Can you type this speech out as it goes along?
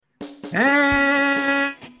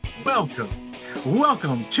And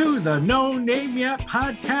welcome to the No Name Yet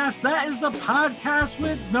podcast. That is the podcast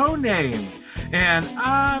with no name. And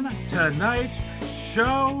on tonight's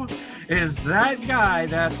show is that guy,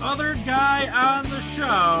 that other guy on the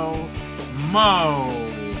show, Mo.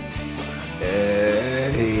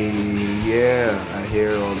 Hey, yeah, I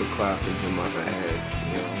hear all the clappers in my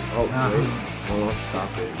head. Wait, hold on,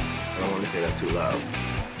 stop it. I don't want to say that too loud.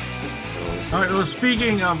 All right, well,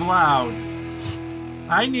 speaking of loud,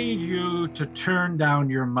 I need you to turn down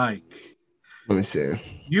your mic. Let me see.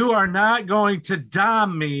 You are not going to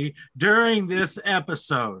dom me during this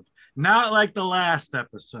episode. Not like the last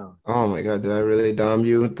episode. Oh my God, did I really dom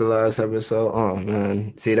you the last episode? Oh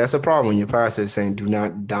man. See, that's a problem when your pastor is saying, do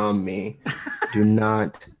not dom me. Do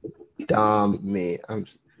not dom me. I'm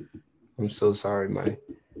so sorry,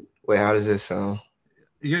 Wait, how does this sound?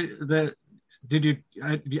 I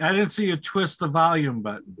didn't see you twist the volume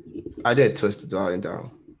button. I did twist the volume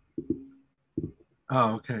down.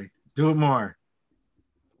 Oh, okay. Do it more.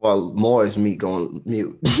 Well, more is me going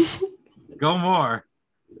mute. Go more.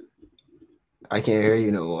 I can't hear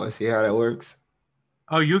you no more. See how that works?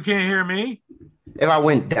 Oh, you can't hear me? If I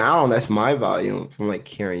went down, that's my volume from like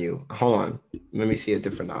hearing you. Hold on. Let me see a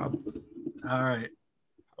different knob. All right.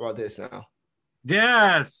 How about this now?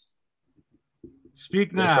 Yes.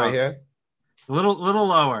 Speak now. This right here? A little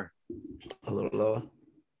lower. A little lower.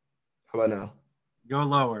 How about now? Go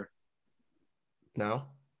lower. Now?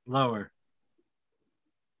 Lower.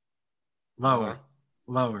 Lower. Uh-huh.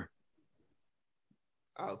 Lower.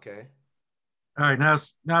 Okay. All right.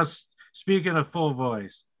 Now speak in a full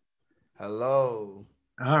voice. Hello.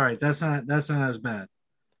 All right. That's not as bad.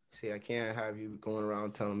 See, I can't have you going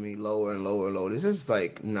around telling me lower and lower and lower. This is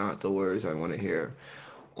like not the words I want to hear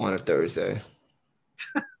on a Thursday.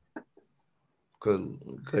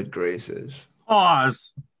 Good graces.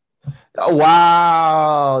 Pause. Oh,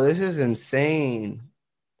 wow. This is insane.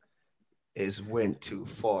 It's went too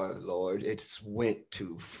far, Lord. It's went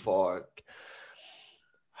too far.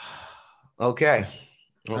 Okay.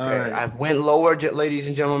 Right. I went lower, ladies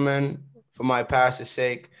and gentlemen, for my pastor's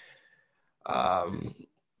sake. There's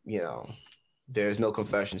no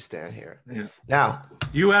confession stand here. Yeah. Now,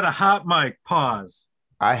 you had a hot mic. Pause.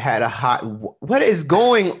 I had a hot. What is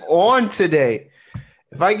going on today?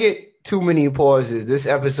 If I get too many pauses, this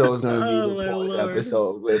episode is going to be the pause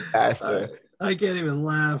episode with Pastor. I can't even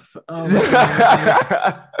laugh. Oh,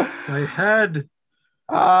 my head.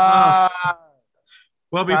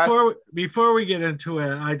 Well, before we get into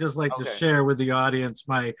it, I just like to share with the audience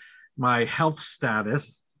my health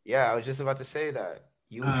status. Yeah, I was just about to say that.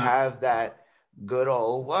 You have that good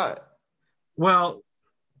old what? Well,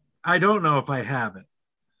 I don't know if I have it.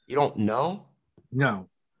 You don't know? No.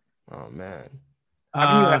 Oh, man.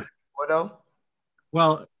 Haven't you had it before, though?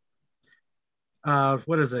 Well,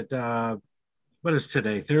 what is it? What is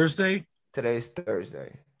today? Thursday? Today's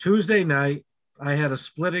Thursday. Tuesday night, I had a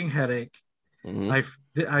splitting headache. Mm-hmm.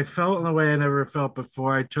 I felt in a way I never felt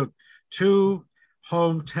before. I took 2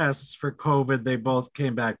 home tests for COVID. They both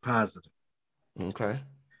came back positive. Okay.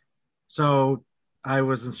 So I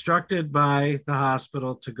was instructed by the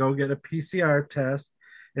hospital to go get a PCR test.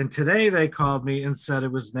 And today they called me and said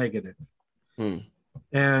it was negative.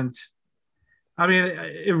 And I mean,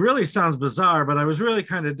 it really sounds bizarre, but I was really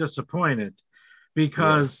kind of disappointed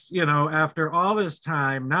because, after all this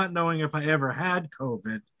time, not knowing if I ever had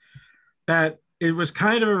COVID, that it was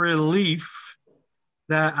kind of a relief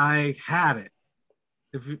that I had it.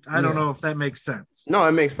 I don't know if that makes sense. No,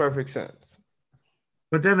 it makes perfect sense.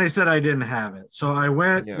 But then they said I didn't have it. So I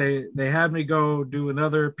went, they had me go do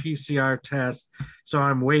another PCR test. So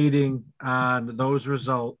I'm waiting on those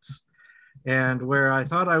results. And where I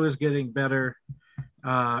thought I was getting better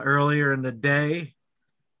earlier in the day,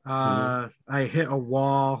 I hit a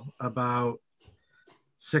wall about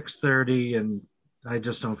 6:30 and I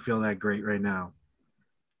just don't feel that great right now.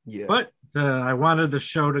 Yeah. But I wanted the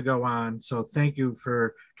show to go on. So thank you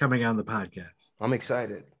for coming on the podcast. I'm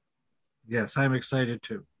excited. Yes, I'm excited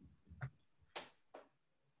too.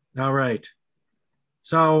 All right.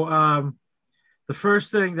 So the first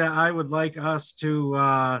thing that I would like us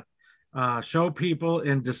to show people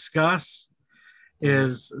and discuss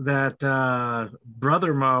is that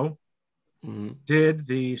Brother Mo did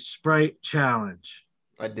the Sprite challenge.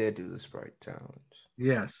 I did do the Sprite challenge.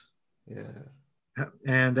 Yes. Yeah.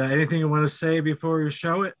 And anything you want to say before you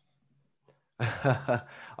show it?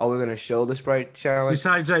 Are we gonna show the Sprite challenge?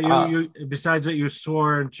 Besides that, you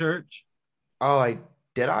swore in church. Oh,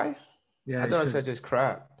 did I? Yeah, I thought I said just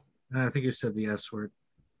crap. I think you said the S word.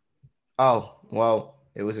 Oh, well,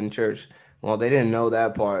 it was in church. Well, they didn't know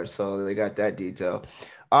that part, so they got that detail.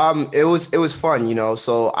 It was fun,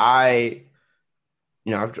 So I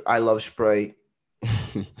love Sprite,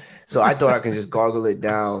 so I thought I could just gargle it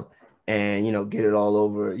down and get it all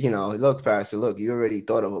over. Look, Pastor, look, you already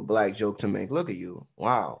thought of a black joke to make. Look at you,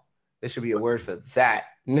 wow, there should be a word for that.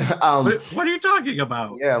 What are you talking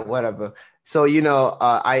about? Yeah, whatever. So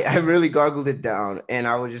I really gargled it down, and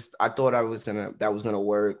I thought that was gonna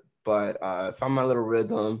work, but found my little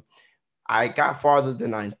rhythm. I got farther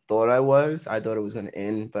than I thought I was. I thought it was going to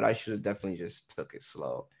end, but I should have definitely just took it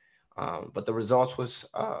slow. But the results was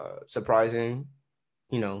surprising.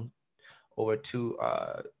 You know, over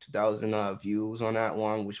 2,000 views on that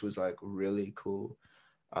one, which was like really cool.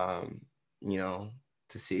 Um, to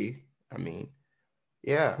see. I mean,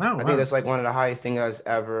 yeah, Oh, I think wow. that's like one of the highest things I've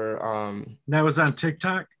ever. That was on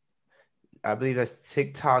TikTok. I believe that's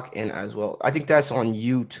TikTok and as well. I think that's on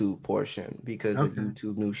YouTube portion because of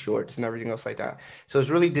YouTube new shorts and everything else like that. So it's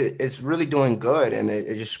really doing good, and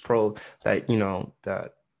it just pro that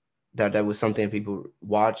that was something people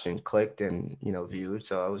watched and clicked and viewed.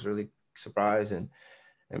 So I was really surprised and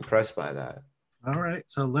impressed by that. All right,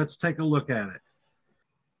 so let's take a look at it.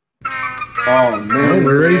 Oh man,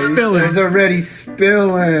 we're already spilling. It's already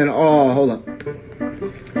spilling. Oh, hold up.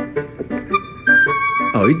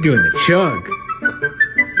 Oh, he's doing the chug.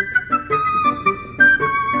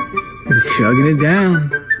 He's chugging it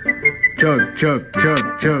down. Chug, chug,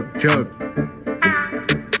 chug, chug, chug.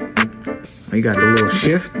 Oh, you got the little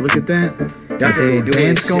shift. Look at that. That's a little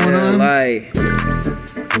dance going on. Like.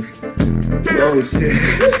 Oh shit.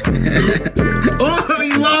 Oh,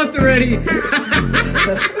 you lost already.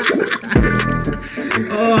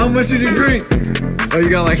 Oh, how much did you drink? Oh, you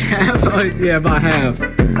got like half? Oh, yeah, about half.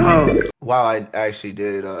 Oh. Wow, I actually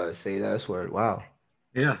did say that word. Wow.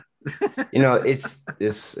 Yeah.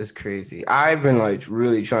 It's crazy. I've been like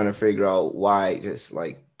really trying to figure out why just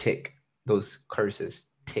like those curses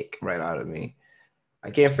tick right out of me.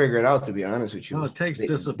 I can't figure it out, to be honest with you. Well, it takes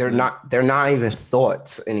discipline. They're not even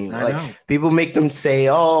thoughts anymore. Like people make them say,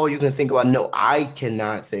 "Oh, you can think about." No, I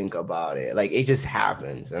cannot think about it. Like it just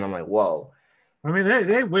happens, and I'm like, "Whoa." I mean,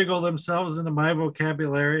 they wiggle themselves into my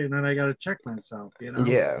vocabulary, and then I got to check myself.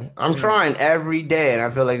 Yeah, I'm trying every day, and I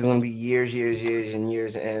feel like it's gonna be years, and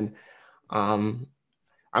years. And I'm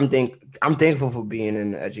thankful for being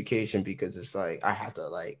in education because it's like I have to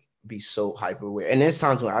like be so hyper aware. And there's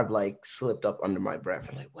times where I've like slipped up under my breath.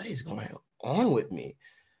 I'm like, what is going on with me?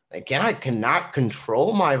 Like, I cannot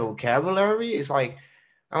control my vocabulary? It's like,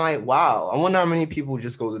 I'm like, wow, I wonder how many people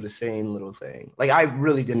just go to the same little thing. Like, I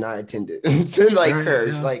really did not intend it to like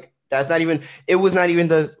curse. Yeah. Like, it was not even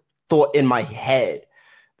the thought in my head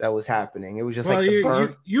that was happening. It was just like the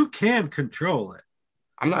burn. You can control it.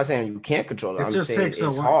 I'm not saying you can't control it. I'm just saying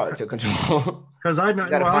it's hard to control. Because I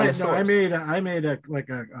made a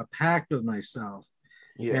pact with myself.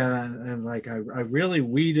 Yeah. And like I really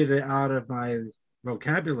weeded it out of my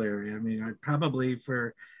vocabulary. I mean, I probably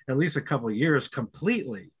for at least a couple of years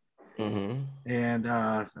completely. Mm-hmm. And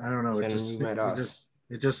I don't know. It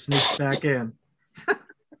just sneaks back in.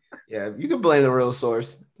 Yeah, you can blame the real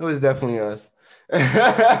source. It was definitely us.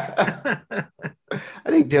 I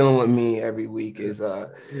think dealing with me every week is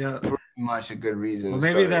pretty much a good reason. Well,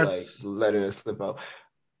 maybe that's like, letting it slip out.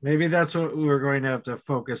 Maybe that's what we're going to have to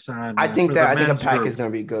focus on. I think a pack is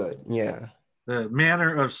going to be good. Yeah, the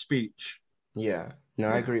manner of speech. Yeah, no,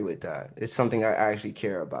 I agree with that. It's something I actually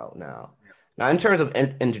care about now. Now, in terms of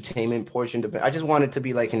entertainment portion, I just want it to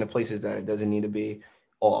be like in the places that it doesn't need to be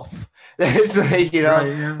off. It's like,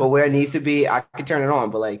 but where it needs to be, I can turn it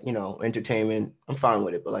on. But like, entertainment, I'm fine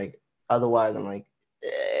with it. But like, otherwise, I'm like,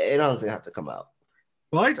 it doesn't have to come out.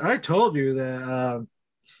 Well, I told you that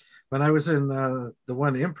when I was in the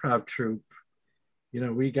one improv troupe,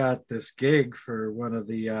 we got this gig for one of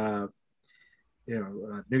the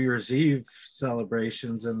New Year's Eve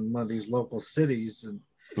celebrations in one of these local cities,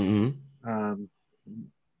 and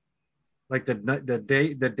like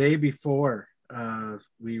the day before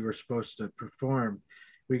we were supposed to perform,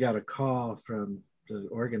 we got a call from the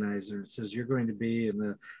organizer. It says, you're going to be in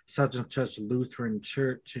the such and such Lutheran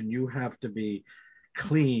church, and you have to be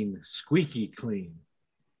clean, squeaky clean.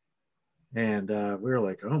 And we were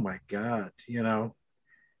like, oh my God,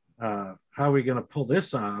 how are we going to pull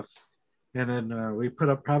this off? And then we put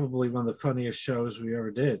up probably one of the funniest shows we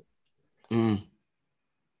ever did.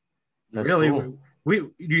 That's really cool.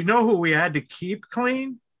 You know who we had to keep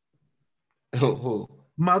clean? Who?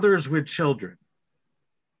 Mothers with children.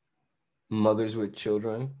 Mothers with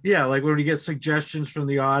children? Yeah, like when we get suggestions from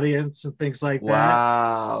the audience and things like that.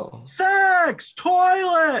 Wow. Sex,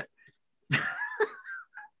 toilet.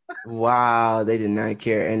 Wow, they did not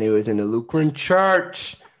care. And it was in the Lutheran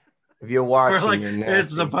church. If you're We're watching, like, you're it's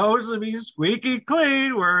nasty. supposed to be squeaky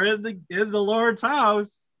clean. We're in the Lord's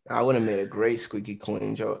house. I would have made a great squeaky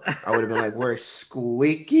clean joke. I would have been like, we're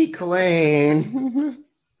squeaky clean.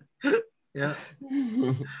 Yeah.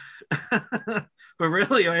 But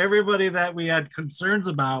really, everybody that we had concerns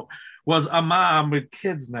about was a mom with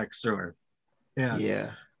kids next to her. Yeah.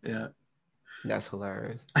 Yeah. Yeah. That's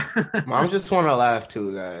hilarious. Moms just want to laugh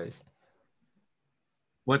too, guys.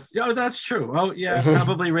 That's true. Oh, yeah,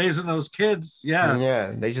 probably raising those kids. Yeah.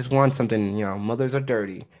 Yeah, they just want something, mothers are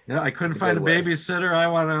dirty. Yeah, I couldn't find a babysitter. I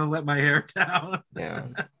want to let my hair down. Yeah.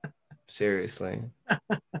 Seriously.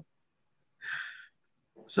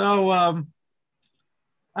 So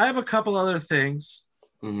I have a couple other things.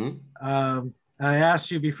 Mm-hmm. I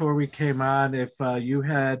asked you before we came on if you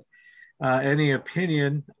had any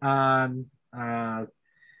opinion on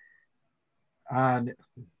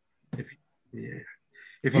if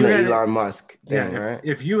if you had Elon Musk thing, right?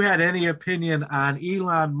 If you had any opinion on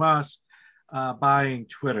Elon Musk buying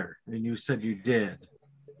Twitter, and you said you did.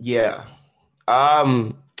 Yeah.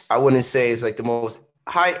 I wouldn't say it's like the most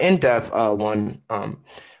high in-depth one.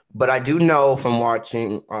 But I do know from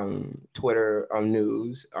watching Twitter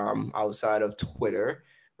news outside of Twitter,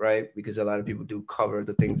 right? Because a lot of people do cover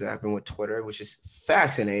the things that happen with Twitter, which is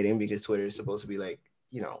fascinating because Twitter is supposed to be like,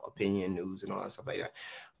 opinion news and all that stuff like that.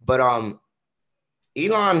 But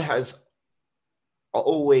Elon has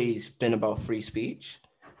always been about free speech.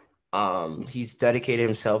 He's dedicated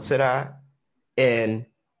himself to that. And,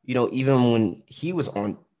 even when he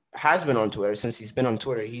has been on Twitter, since he's been on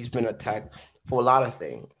Twitter, he's been attacked for a lot of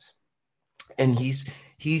things. And he's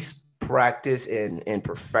practiced and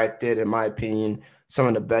perfected, in my opinion, some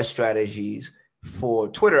of the best strategies for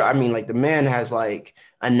Twitter. I mean, like the man has like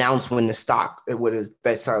announced when what his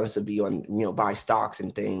best times to be on, buy stocks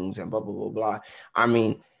and things and blah, blah, blah, blah. I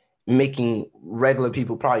mean, making regular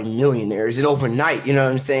people probably millionaires and overnight, you know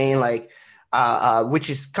what I'm saying? Like, which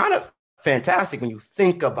is kind of fantastic when you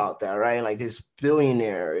think about that, right? Like this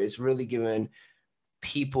billionaire is really giving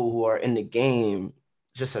people who are in the game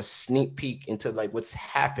just a sneak peek into like what's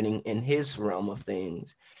happening in his realm of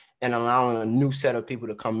things and allowing a new set of people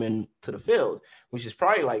to come into the field, which is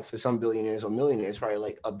probably like for some billionaires or millionaires, probably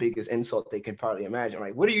like a biggest insult they could probably imagine.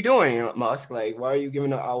 Like, what are you doing, Musk? Like, why are you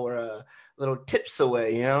giving our little tips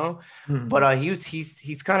away, Mm-hmm. But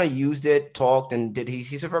he's kind of used it, talked, and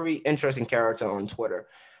he's a very interesting character on Twitter.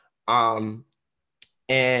 And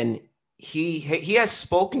he has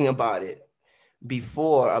spoken about it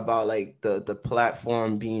before, about like the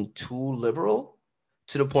platform being too liberal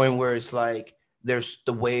to the point where it's like there's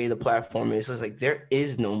the way the platform is. It's like there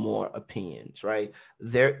is no more opinions, right?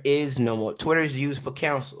 There is no more. Twitter is used for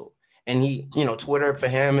counsel. And Twitter for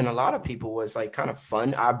him and a lot of people was like kind of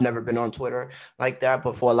fun. I've never been on Twitter like that,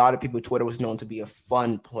 but for a lot of people, Twitter was known to be a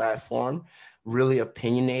fun platform, really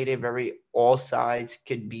opinionated, very all sides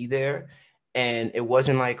could be there. And it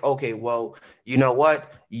wasn't like, okay, well, you know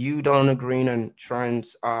what? You don't agree on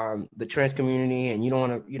the trans community, and you don't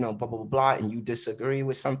want to, blah, blah, blah, blah, and you disagree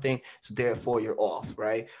with something, so therefore you're off,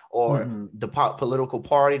 right? Or the political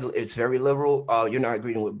party is very liberal. You're not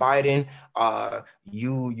agreeing with Biden.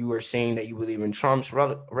 You are saying that you believe in Trump's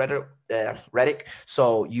rhetoric,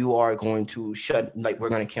 so you are going to we're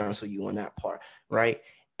going to cancel you on that part, right?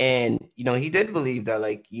 And, he did believe that,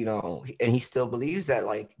 like, and he still believes that,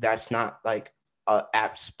 like, that's not like a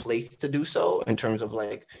app's place to do so in terms of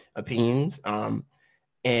like opinions.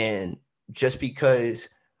 And just because,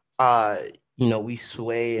 we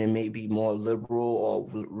sway and may be more liberal or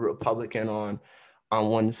Republican on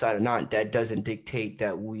one side or not, that doesn't dictate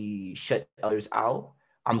that we shut others out.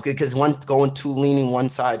 Because going too leaning one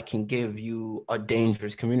side can give you a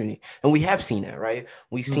dangerous community. And we have seen that, right?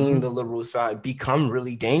 We've seen the liberal side become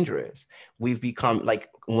really dangerous. We've become like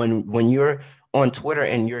when you're on Twitter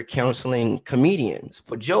and you're counseling comedians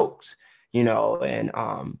for jokes, and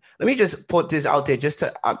let me just put this out there just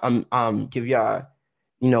to give y'all,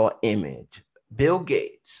 an image. Bill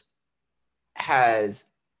Gates has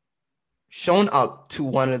shown up to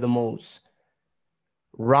one of the most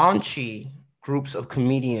raunchy groups of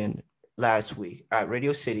comedian last week at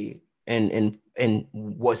Radio City and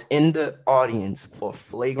was in the audience for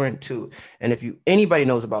Flagrant 2. And if anybody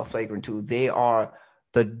knows about Flagrant 2, they are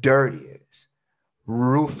the dirtiest,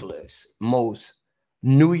 ruthless, most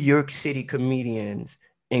New York City comedians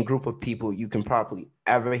and group of people you can probably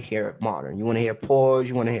ever hear modern. You want to hear pause,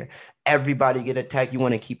 you want to hear everybody get attacked, you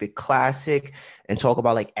want to keep it classic and talk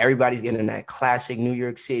about like everybody's getting that classic New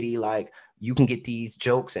York City, like you can get these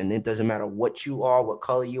jokes and it doesn't matter what you are, what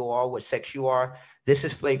color you are, what sex you are. This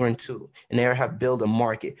is Flagrant 2. And they have built a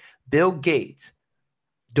market. Bill Gates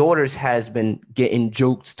daughters has been getting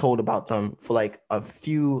jokes told about them for like a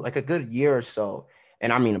good year or so.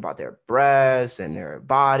 And I mean about their breasts and their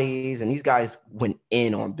bodies. And these guys went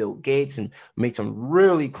in on Bill Gates and made some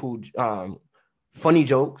really cool, funny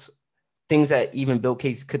jokes, things that even Bill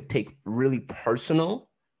Gates could take really personal,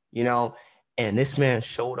 you know. And this man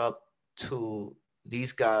showed up to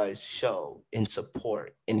these guys' show in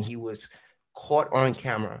support, and he was caught on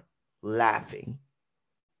camera laughing.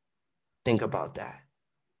 Think about that.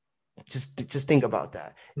 Just think about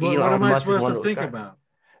that. What am I supposed to think about?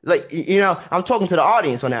 Like, you know, I'm talking to the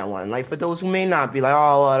audience on that one. Like, for those who may not be like,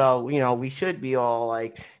 oh, well, you know, we should be all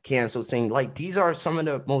like canceled thing. Like, these are some of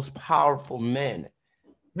the most powerful men.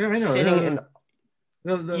 Yeah, I know. Sitting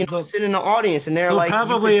sitting in the audience, and they're like,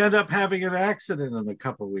 probably end up having an accident in a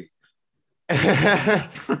couple of weeks.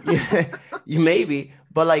 You maybe,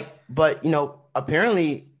 but you know,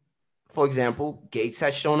 apparently, for example, Gates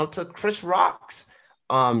has shown up to Chris Rock's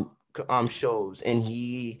shows,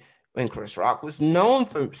 and Chris Rock was known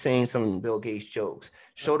for saying some Bill Gates jokes.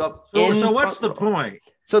 Showed up. So what's the point?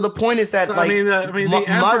 So the point is that, like, the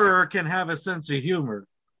emperor can have a sense of humor.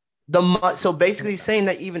 So basically saying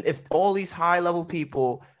that even if all these high level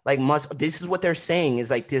people like Musk, this is what they're saying is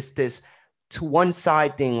like this to one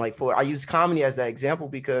side thing. Like, I use comedy as that example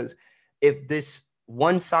because if this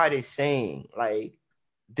one side is saying like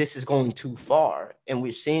this is going too far and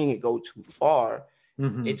we're seeing it go too far,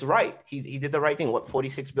 it's right. He did the right thing. What,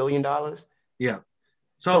 $46 billion? Yeah.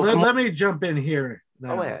 So let me jump in here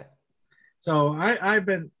now. Go ahead. So I've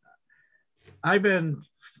been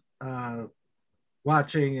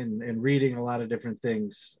watching and reading a lot of different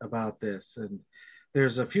things about this, and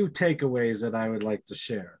there's a few takeaways that I would like to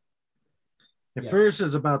share. The first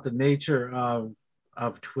is about the nature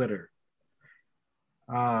of Twitter.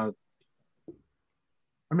 I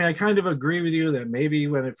mean, I kind of agree with you that maybe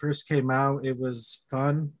when it first came out, it was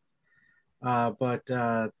fun, but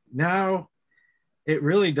now it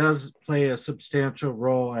really does play a substantial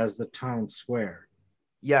role as the town square.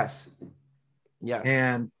 Yes.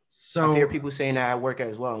 And so I hear people saying that at work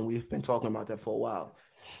as well, and we've been talking about that for a while.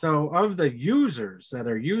 So of the users that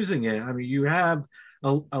are using it, I mean, you have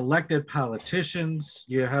elected politicians,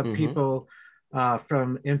 you have people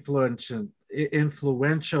from influential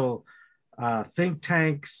think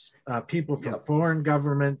tanks, people from foreign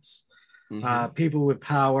governments, people with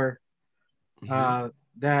power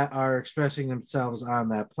that are expressing themselves on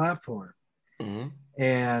that platform.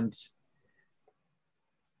 And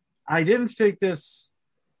I didn't think this.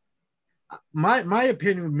 My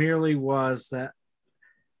opinion merely was that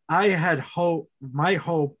I had hope. My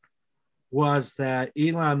hope was that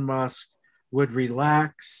Elon Musk would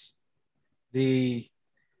relax the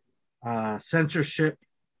censorship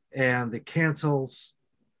and the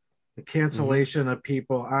cancellation of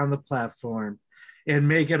people on the platform and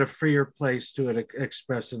make it a freer place to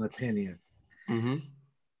express an opinion.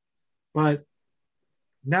 But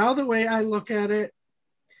now the way I look at it,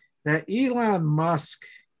 that Elon Musk,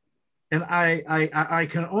 and I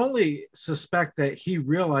can only suspect that he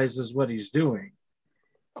realizes what he's doing.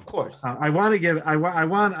 Of course. I want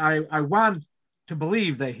to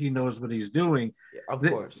believe that he knows what he's doing. Of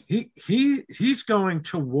course. He's going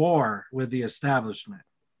to war with the establishment.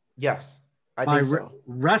 Yes, I think so.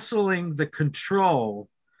 Wrestling the control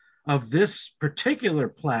of this particular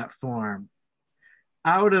platform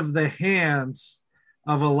out of the hands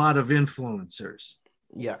of a lot of influencers.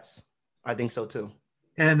 Yes, I think so too.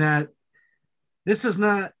 And that this is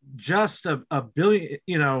not just a billion,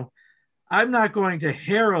 you know, I'm not going to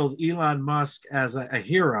herald Elon Musk as a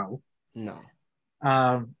hero. No.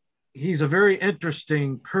 He's a very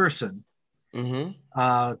interesting person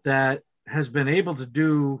that has been able to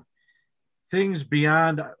do things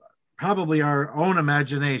beyond probably our own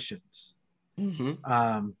imaginations.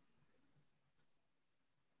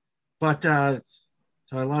 But so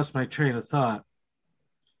I lost my train of thought.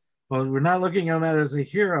 Well, we're not looking at him as a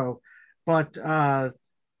hero, but I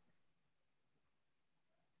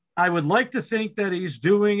would like to think that he's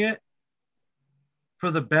doing it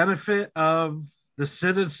for the benefit of the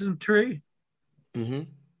citizenry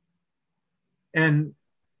and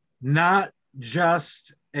not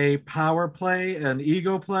just a power play, an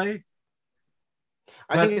ego play.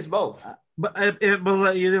 I think it's both. But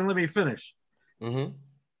you didn't let me finish.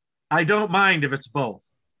 I don't mind if it's both.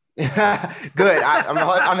 Good.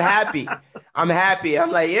 I'm happy.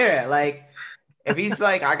 I'm like, yeah, like if he's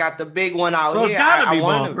like, I got the big one out here. It's gotta be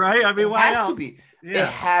both, right? I mean, why has else? To be. Yeah. It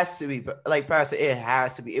has to be. Like Pastor, it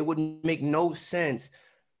has to be. It would make no sense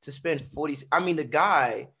to spend 40. I mean, the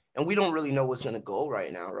guy, and we don't really know what's gonna go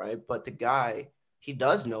right now, right? But the guy, he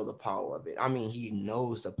does know the power of it. I mean, he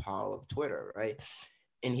knows the power of Twitter, right?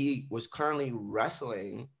 and he was currently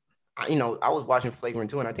wrestling. I was watching Flagrant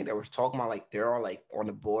 2, and I think they were talking about like there are like on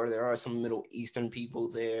the board, there are some Middle Eastern people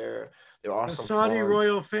there. There are The some Saudi foreign.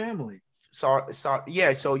 royal family.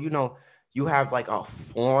 Yeah. So you have like a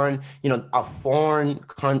foreign,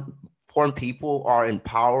 foreign people are in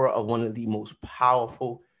power of one of the most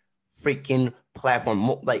powerful freaking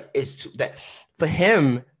platform. Like it's that for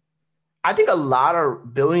him. I think a lot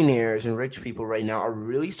of billionaires and rich people right now are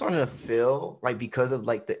really starting to feel like because of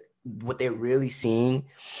like what they're really seeing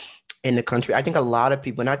in the country. I think a lot of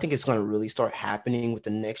people, and I think it's going to really start happening with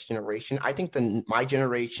the next generation. I think my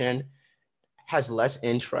generation has less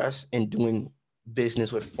interest in doing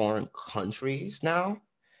business with foreign countries now.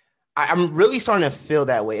 I'm really starting to feel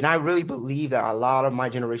that way. And I really believe that a lot of my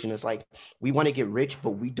generation is like, we want to get rich,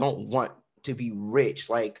 but we don't want to be rich.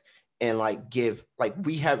 Like, and like give, like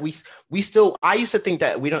we still, I used to think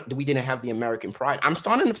that we didn't have the American pride. I'm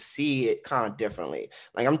starting to see it kind of differently.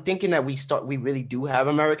 Like I'm thinking that we really do have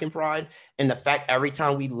American pride. And the fact every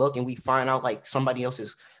time we look and we find out like somebody else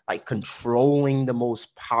is like controlling the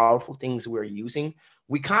most powerful things we're using,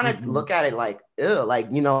 we kind of look at it like, ew,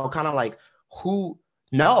 like, kind of like who,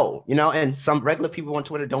 no, and some regular people on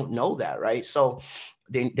Twitter don't know that, right? So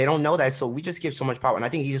they don't know that. So we just give so much power. And I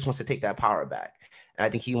think he just wants to take that power back. And I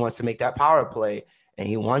think he wants to make that power play. And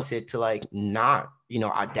he wants it to like not,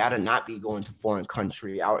 our data not be going to foreign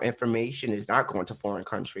country. Our information is not going to foreign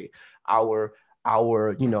country. Our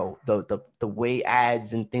the way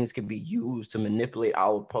ads and things can be used to manipulate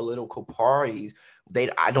our political parties.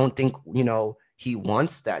 I don't think, he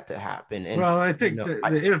wants that to happen. And well, I think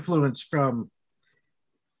the influence from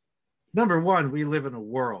number one, we live in a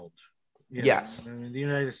world. Yes. I mean, the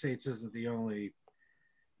United States isn't the only.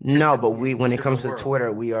 No, but when it comes to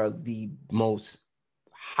Twitter, we are the most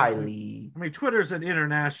highly. I mean, Twitter's an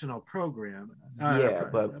international program. Yeah,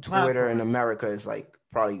 but Twitter in America is like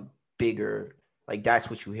probably bigger. Like that's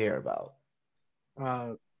what you hear about.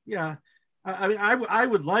 Yeah, I mean, I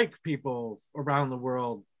would like people around the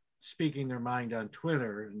world speaking their mind on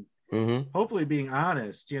Twitter and hopefully being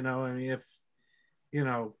honest. I mean, if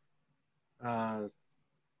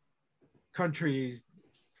country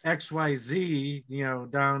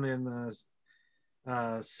XYZ, down in the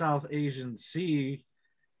South Asian Sea,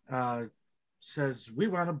 says we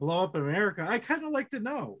want to blow up America, I kind of like to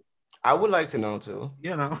know. I would like to know too.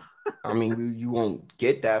 I mean, you won't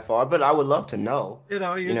get that far, but I would love to know.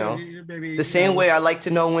 Maybe the same way I like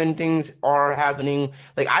to know when things are happening.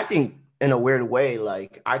 Like I think in a weird way,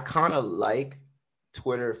 like I kind of like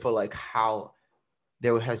Twitter for like how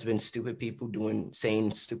there has been stupid people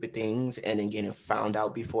saying stupid things and then getting found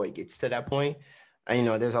out before it gets to that point. And,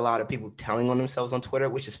 there's a lot of people telling on themselves on Twitter,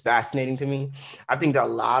 which is fascinating to me. I think that a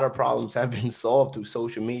lot of problems have been solved through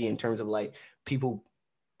social media in terms of like people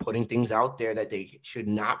putting things out there that they should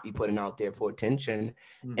not be putting out there for attention.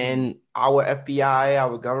 And our FBI,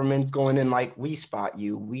 our government's going in like, we spot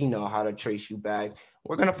you. We know how to trace you back.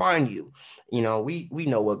 We're going to find you. We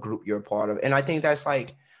know what group you're a part of. And I think that's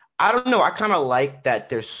like, I don't know. I kind of like that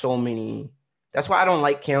there's so many. That's why I don't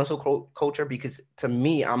like cancel culture, because to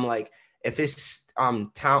me, I'm like, if it's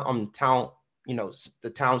town,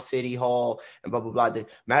 the town city hall and blah, blah, blah. The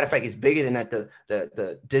matter of fact, it's bigger than that.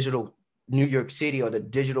 The digital New York City or the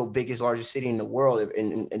digital largest city in the world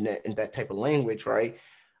in that type of language, right?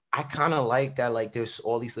 I kind of like that. Like there's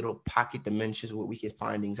all these little pocket dimensions where we can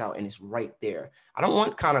find things out and it's right there. I don't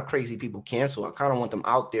want kind of crazy people canceled. I kind of want them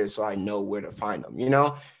out there so I know where to find them,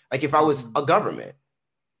 Like if I was a government,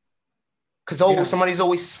 because somebody's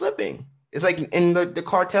always slipping. It's like in the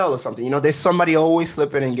cartel or something, there's somebody always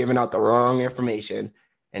slipping and giving out the wrong information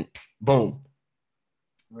and boom.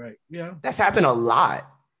 Right. Yeah. That's happened a lot.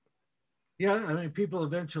 Yeah. I mean, people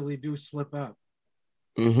eventually do slip up.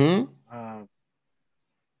 And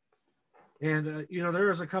there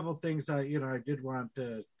was a couple of things I did want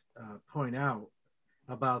to point out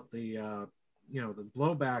about the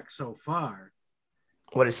blowback so far.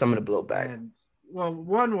 What is some of the blowback? And, well,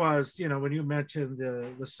 one was, when you mentioned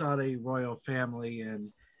the Saudi royal family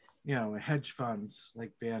and, hedge funds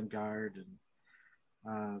like Vanguard.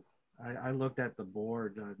 And I looked at the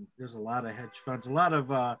board. There's a lot of hedge funds, a lot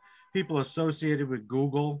of people associated with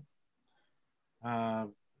Google.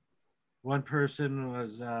 One person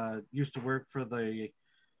was used to work for the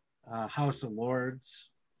House of Lords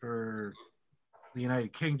for the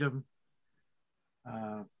United Kingdom.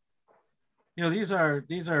 These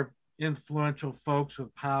are influential folks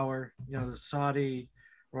with power. The Saudi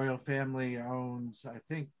royal family owns, I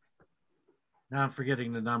think, now I'm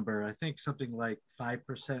forgetting the number, I think something like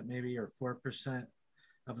 5% maybe or 4%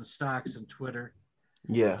 of the stocks in Twitter.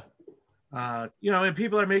 Yeah. And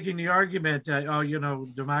people are making the argument that,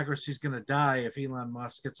 democracy is going to die if Elon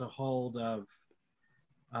Musk gets a hold of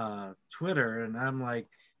Twitter. And I'm like,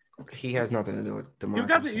 he has nothing to do with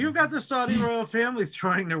democracy. You've got the Saudi royal family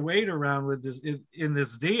throwing their weight around with this in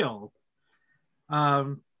this deal.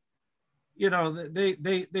 They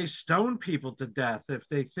stone people to death if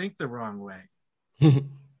they think the wrong way.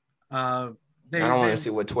 I don't want to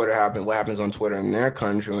see what happens on Twitter in their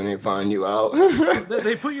country when they find you out.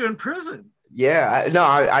 They put you in prison. Yeah,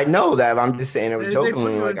 I know that. But I'm just saying it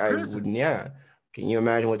jokingly. Like I wouldn't. Yeah. Can you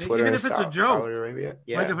imagine what Twitter even if it's a joke, Saudi Arabia?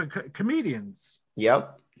 Yeah. Like if comedians.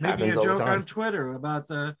 Yep. Making a joke on Twitter about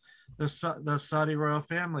the Saudi royal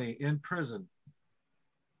family in prison.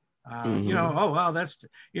 Mm-hmm. Oh wow, that's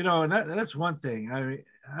and that's one thing. I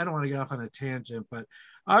don't want to get off on a tangent, but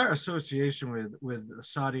our association with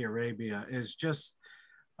Saudi Arabia is just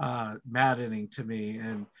maddening to me,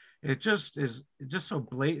 and it just so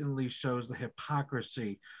blatantly shows the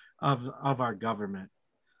hypocrisy of our government.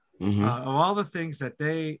 Mm-hmm. Of all the things that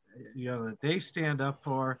they stand up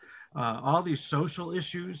for, all these social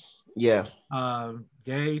issues,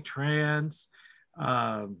 gay, trans,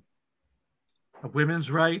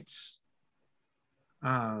 women's rights,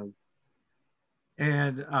 and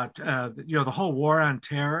the whole war on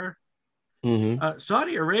terror. Mm-hmm.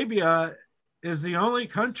 Saudi Arabia is the only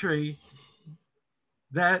country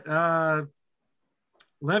that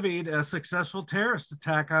levied a successful terrorist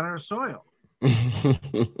attack on our soil.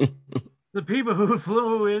 The people who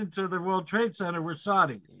flew into the World Trade Center were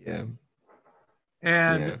Saudis. Yeah.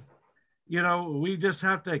 And, we just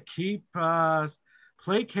have to keep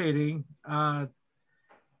placating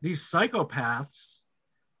these psychopaths.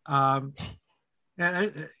 That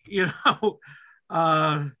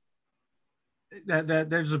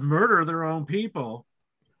there's a murder of their own people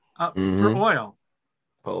for oil.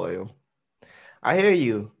 For oil. I hear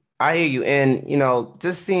you. And,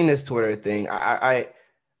 just seeing this Twitter thing,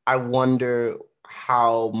 I wonder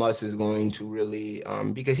how Musk is going to really,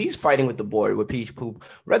 because he's fighting with the board, with people,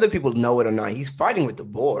 whether people know it or not, he's fighting with the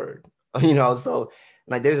board, so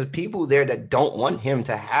like there's people there that don't want him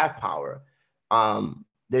to have power.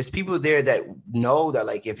 There's people there that know that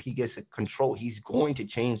like if he gets control, he's going to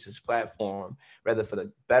change his platform, whether for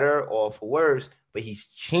the better or for worse, but he's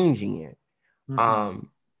changing it. Mm-hmm.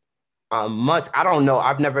 Musk, I don't know.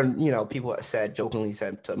 I've never, people jokingly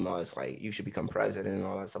said to Musk, like, you should become president and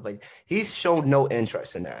all that stuff. Like, he's shown no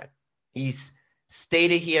interest in that. He's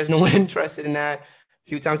stated he has no interest in that a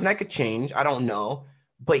few times, and that could change. I don't know.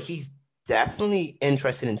 But he's definitely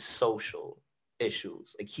interested in social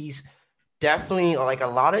issues. Like, he's definitely, like, a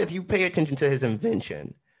lot of, if you pay attention to his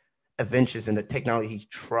inventions and the technology he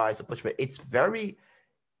tries to push, but he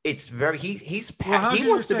wants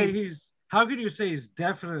to be. How can you say he's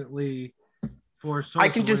definitely for social? I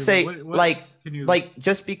can just say,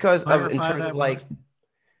 just because of in terms of like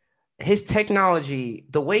his technology,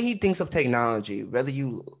 the way he thinks of technology, whether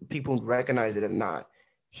people recognize it or not,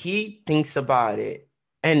 he thinks about it.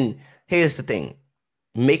 And here's the thing: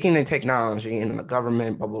 making the technology and the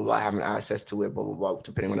government, blah blah blah, having access to it, blah blah blah,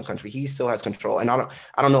 depending on the country, he still has control. And I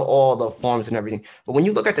don't know all the forms and everything, but when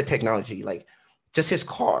you look at the technology, like. Just his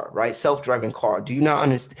car, right? Self-driving car. Do you not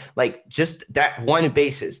understand? Like just that one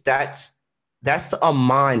basis, that's a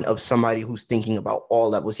mind of somebody who's thinking about all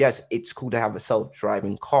levels. Yes, it's cool to have a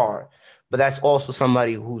self-driving car, but that's also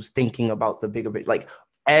somebody who's thinking about the bigger bit. Like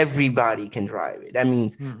everybody can drive it. That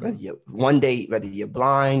means whether you're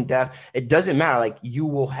blind, deaf, it doesn't matter. Like you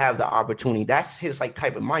will have the opportunity. That's his like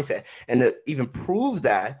type of mindset. And to even prove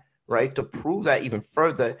that, right? To prove that even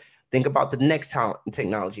further, think about the next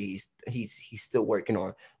technology he's still working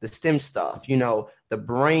on, the STEM stuff, the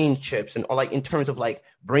brain chips, and like in terms of like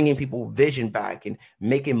bringing people vision back and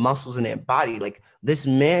making muscles in their body. Like this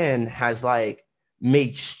man has like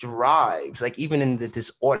made strides, like even in the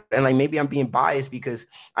disorder. And like maybe I'm being biased because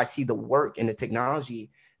I see the work and the technology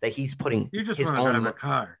that he's putting. You just want to drive a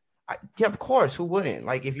car. Yeah, of course. Who wouldn't?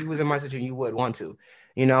 Like if you was in my situation, you would want to,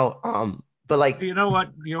 But like, you know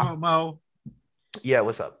what, Mo? Yeah,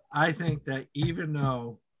 what's up? I think that even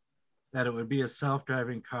though that it would be a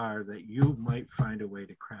self-driving car, that you might find a way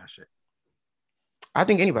to crash it. I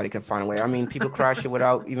think anybody can find a way. I mean, people crash it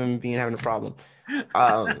without even having a problem.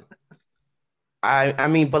 I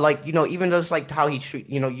mean, but like, even just like how he treat,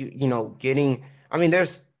 getting, I mean,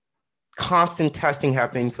 there's constant testing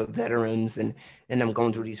happening for veterans and them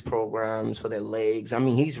going through these programs for their legs. I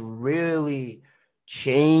mean, he's really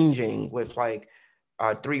changing with like,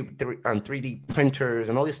 3D printers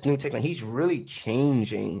and all this new technology. He's really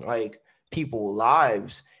changing like people's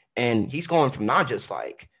lives, and he's going from not just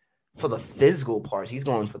like for the physical parts. He's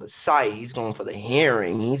going for the sight. He's going for the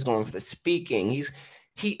hearing. He's going for the speaking.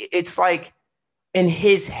 It's like in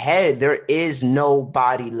his head, there is no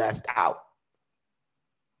body left out.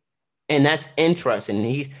 And that's interesting.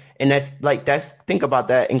 Think about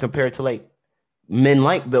that and compare it to like men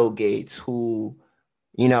like Bill Gates who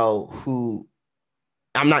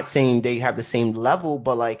I'm not saying they have the same level,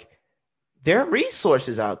 but like there are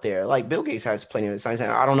resources out there. Like Bill Gates has plenty of science.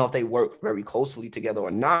 I don't know if they work very closely together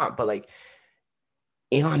or not, but like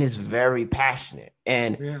Elon is very passionate.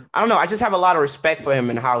 And I don't know. I just have a lot of respect for him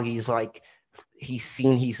and how he's learned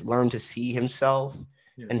to see himself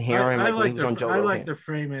and hear him. Like when he was on Joe Rogan. I like to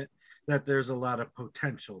frame it that there's a lot of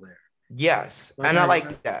potential there. Yes. And I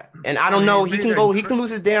like that. And I don't know. He can lose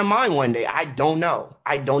his damn mind one day. I don't know.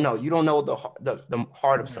 You don't know the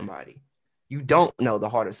heart of somebody. You don't know the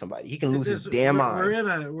heart of somebody. He can lose his damn mind.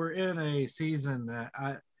 We're in a season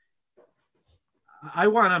that I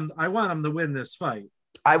want him to win this fight.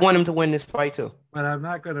 I want him to win this fight too. But I'm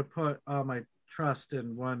not going to put all my trust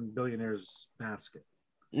in one billionaire's basket.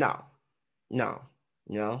 No.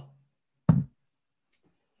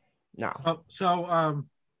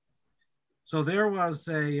 So there was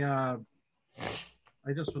I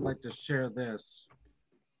just would like to share this.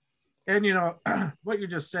 And, what you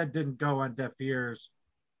just said didn't go on deaf ears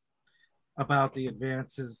about the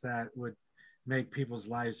advances that would make people's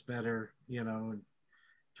lives better, and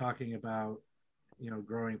talking about,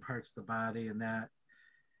 growing parts of the body and that.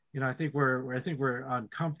 I think we're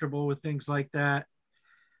uncomfortable with things like that.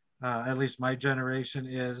 At least my generation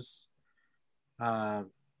is.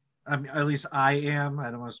 At least I am.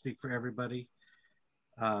 I don't want to speak for everybody.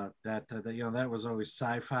 That was always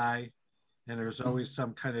sci-fi, and there's always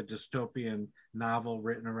some kind of dystopian novel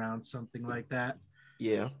written around something like that.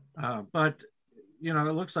 Yeah. But it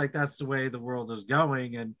looks like that's the way the world is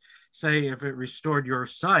going. And say if it restored your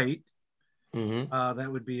sight,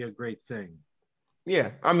 that would be a great thing.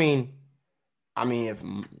 Yeah, I mean, if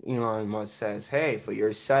Elon Musk says, "Hey, for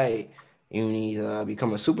your sight, you need to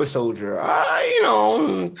become a super soldier,"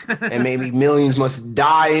 and maybe millions must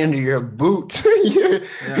die into your boot,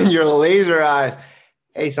 your laser eyes.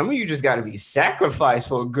 Hey, some of you just got to be sacrificed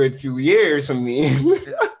for a good few years for me.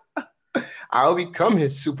 I'll become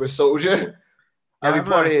his super soldier. I'll be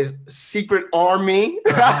part of his secret army.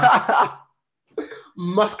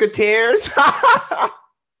 Musketeers.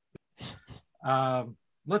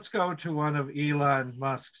 Let's go to one of Elon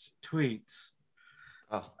Musk's tweets.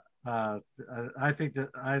 I think that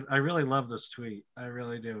I really love this tweet. I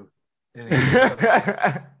really do. And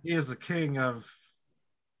he is the king of.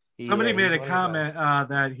 Somebody made a comment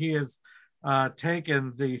that he has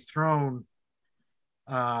taken the throne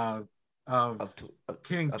of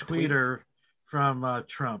King Tweeter from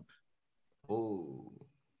Trump. Ooh.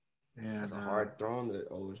 And that's a hard throne that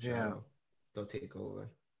they'll take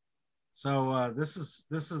over. So this is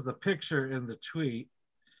the picture in the tweet,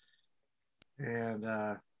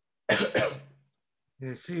 and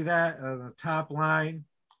you see that on the top line?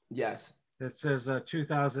 Yes. It says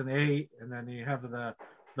 2008, and then you have the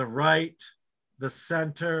right, the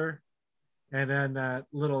center, and then that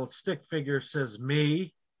little stick figure says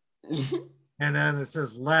me, and then it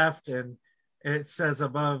says left, and it says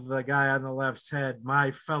above the guy on the left's head,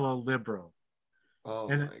 "My fellow liberal."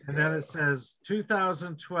 And then it says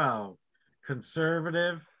 2012,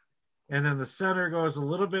 conservative, and then the center goes a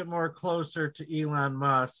little bit more closer to Elon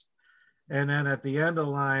Musk, and then at the end of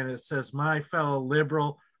the line it says, "My fellow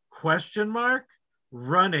liberal?"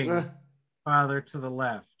 running farther to the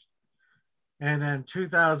left. And then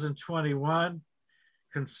 2021,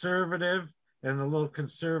 conservative, and the little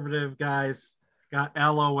conservative guys got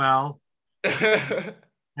LOL. And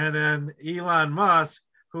then Elon Musk,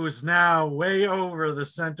 who's now way over the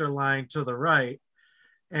center line to the right,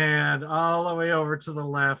 and all the way over to the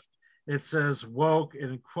left, it says woke,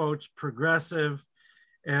 in quotes, progressive,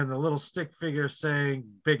 and the little stick figure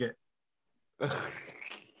saying bigot.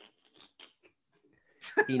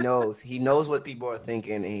 He knows what people are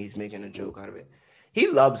thinking, and he's making a joke out of it. He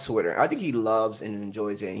loves Twitter. I think he loves and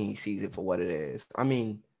enjoys it, and he sees it for what it is. I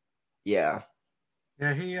mean, yeah.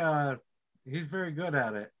 Yeah, he's very good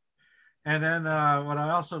at it. And then what I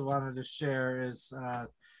also wanted to share is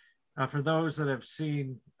for those that have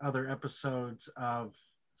seen other episodes of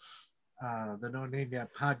the No Name Yet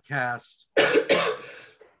podcast,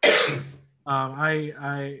 I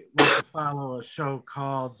like to follow a show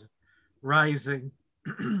called Rising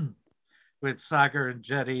with Sagar and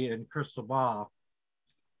Jetty and Crystal Ball.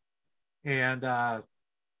 And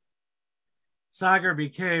Sagar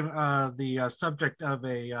became the subject of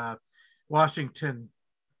a Washington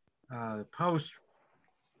Post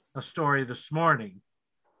story this morning.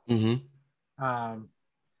 Mm-hmm.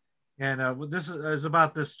 And this is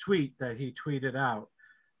about this tweet that he tweeted out.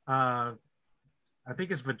 I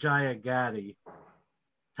think it's Vijaya Gaddy,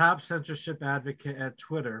 top censorship advocate at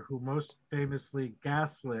Twitter, who most famously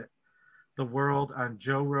gaslit the world on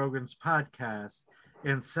Joe Rogan's podcast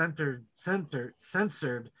and censored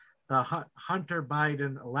the Hunter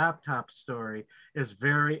Biden laptop story, is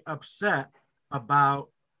very upset about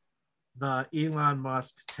the Elon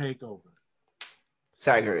Musk takeover.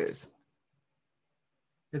 Sager is.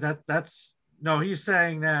 That's no, he's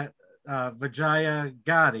saying that Vijaya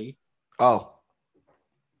Gaddy. Oh,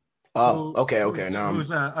 okay. Now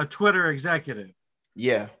who's a Twitter executive.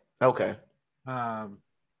 Yeah. Okay.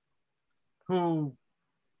 Who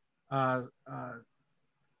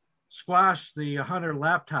squashed the Hunter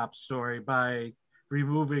laptop story by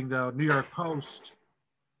removing the New York Post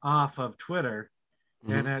off of Twitter,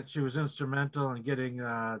 and that she was instrumental in getting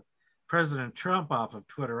President Trump off of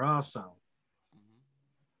Twitter also.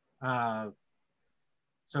 So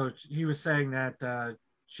he was saying that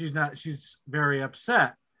she's very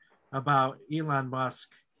upset about Elon Musk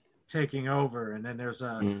taking over. And then there's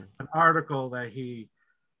an article that he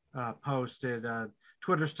posted.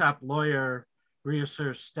 Twitter's top lawyer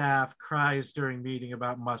reassures staff cries during meeting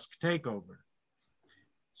about Musk takeover.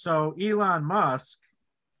 So Elon Musk,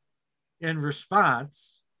 in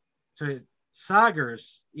response to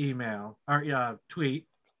Sagar's email or tweet,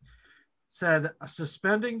 said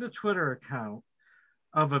suspending the Twitter account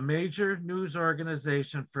of a major news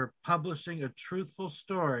organization for publishing a truthful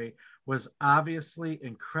story was obviously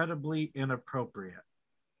incredibly inappropriate.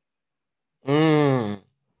 All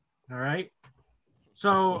right.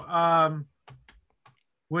 So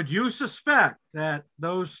would you suspect that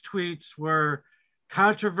those tweets were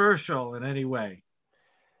controversial in any way?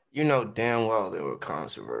 You know damn well they were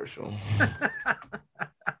controversial.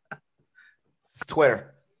 It's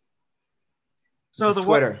Twitter. So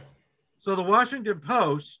Twitter. So the Washington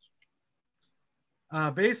Post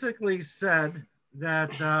basically said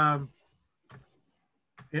that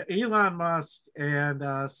Elon Musk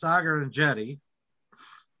and Sagar and Jetty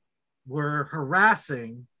were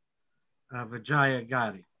harassing Vijaya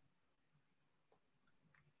Gaddy.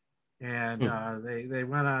 And they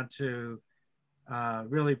went on to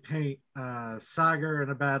really paint Sagar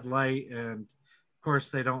in a bad light. And of course,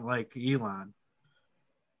 they don't like Elon.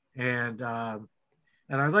 And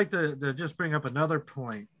I'd like to just bring up another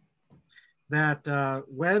point that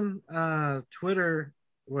when Twitter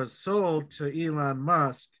was sold to Elon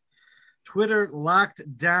Musk, Twitter locked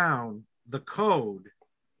down the code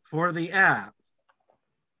for the app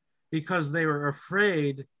because they were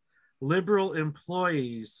afraid liberal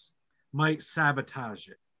employees might sabotage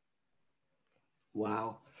it.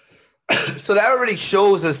 Wow. So that already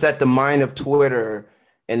shows us that the mind of Twitter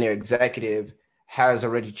and their executive has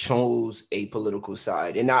already chose a political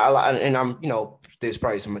side. And I'm, there's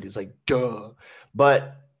probably somebody who's like, duh.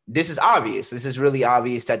 But this is obvious. This is really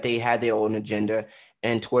obvious that they had their own agenda,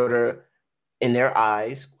 and Twitter, in their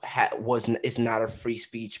eyes, is not a free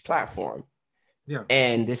speech platform. Yeah.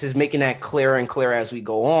 And this is making that clearer and clearer as we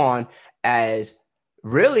go on, as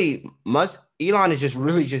really Elon is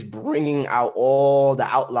just bringing out all the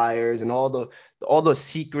outliers and all the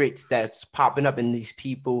secrets that's popping up in these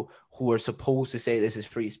people who are supposed to say this is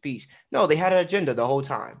free speech. No, they had an agenda the whole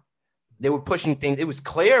time. They were pushing things. It was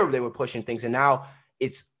clear they were pushing things, and now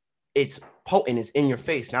it's potent. It's in your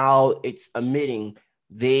face. Now it's admitting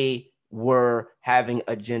they were having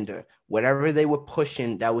agenda. Whatever they were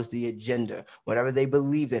pushing, that was the agenda. Whatever they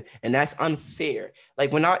believed in, and that's unfair.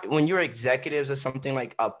 Like when you're executives of something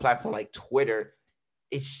like a platform like Twitter,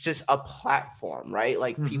 it's just a platform, right?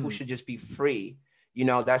 Like people should just be free.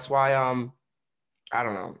 That's why I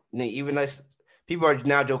don't know. Even as people are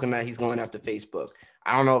now joking that he's going after Facebook.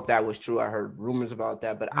 I don't know if that was true. I heard rumors about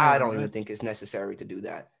that, but I don't even think it's necessary to do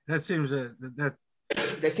that. That seems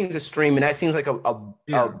that seems extreme, and that seems like a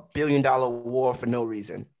 $1 billion war for no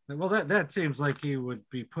reason. Well, that seems like he would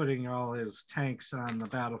be putting all his tanks on the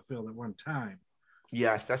battlefield at one time.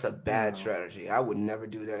 Yes, that's a bad strategy. I would never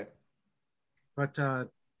do that. But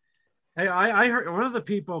I heard one of the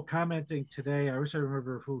people commenting today, I wish I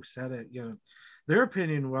remember who said it, their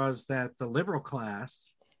opinion was that the liberal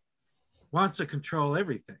class wants to control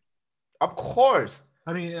everything. Of course.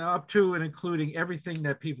 I mean, up to and including everything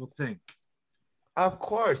that people think. Of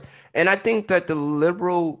course. And I think that the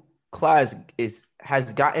liberal class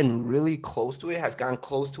has gotten really close to it, has gotten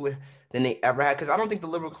close to it than they ever had. Because I don't think the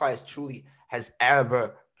liberal class truly has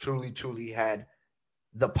ever truly had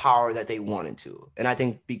the power that they wanted to. And I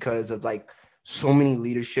think because of like so many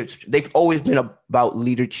leaderships. They've always been about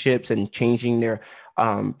leaderships and changing their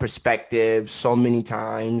perspective so many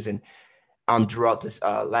times, and throughout this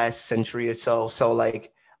last century or so. So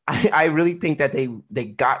like, I really think that they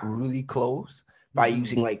got really close by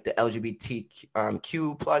using like the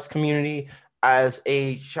LGBTQ plus community as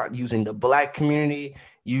a shot, using the Black community,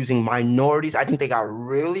 using minorities. I think they got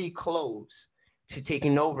really close to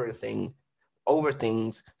taking over things,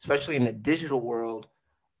 especially in the digital world.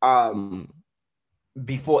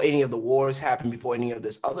 Before any of the wars happened, before any of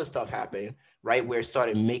this other stuff happened, right, where it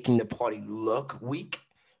started making the party look weak.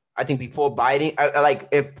 I think before Biden, like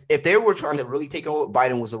if they were trying to really take over,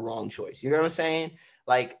 Biden was the wrong choice. You know what I'm saying?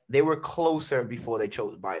 Like they were closer before they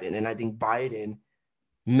chose Biden, and I think Biden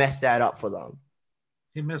messed that up for them.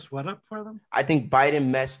 He messed what up for them? I think Biden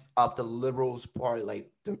messed up the liberals' party, like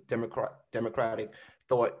the democratic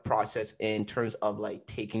thought process in terms of like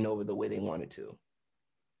taking over the way they wanted to.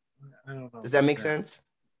 I don't know. Does that make sense?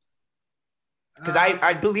 Because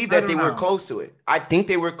I believe that they were close to it. I think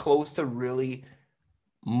they were close to really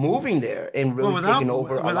moving there and really taking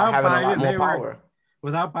over, having Biden, a lot more power.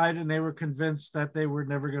 Without Biden, they were convinced that they were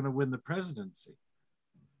never going to win the presidency.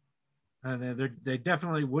 And they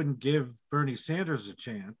definitely wouldn't give Bernie Sanders a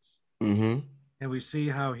chance. Mm-hmm. And we see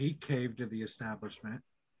how he caved to the establishment.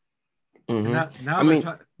 Mm-hmm.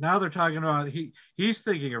 Now they're talking about he's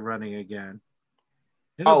thinking of running again.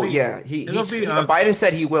 Biden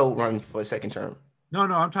said he will run for a second term. No,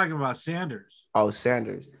 I'm talking about Sanders. Oh,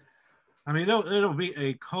 Sanders. I mean, it'll be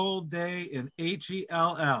a cold day in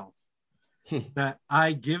HELL that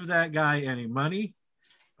I give that guy any money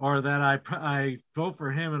or that I vote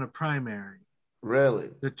for him in a primary.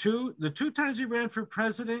 Really? The two times he ran for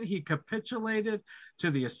president, he capitulated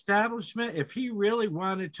to the establishment. If he really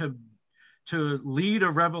wanted to lead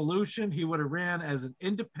a revolution, he would have ran as an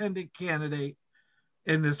independent candidate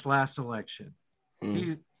in this last election.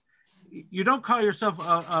 You don't call yourself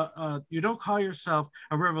a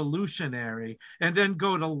revolutionary and then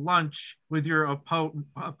go to lunch with your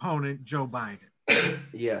opponent Joe Biden.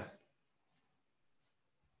 Yeah.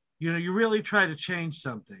 You really try to change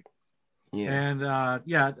something. Yeah.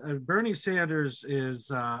 And Bernie Sanders is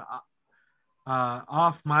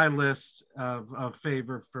off my list of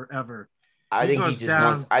favor forever. I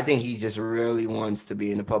think he just really wants to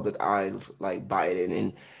be in the public eyes like Biden,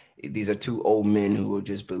 and these are two old men who will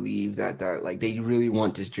just believe that like they really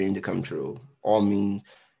want this dream to come true. No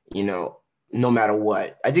matter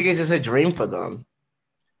what. I think it's just a dream for them.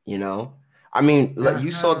 I mean, did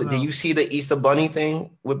you see the Easter Bunny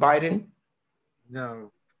thing with Biden?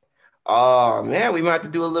 No. Oh man, we might have to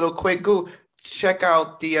do a little quick Google. Check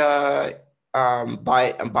out the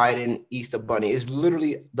Biden Easter Bunny. It's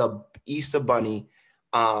literally the Easter Bunny.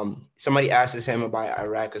 Somebody asks him about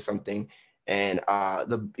Iraq or something, and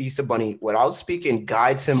the Easter Bunny, without speaking,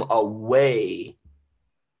 guides him away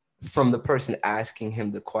from the person asking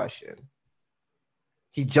him the question.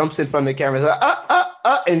 He jumps in front of the camera,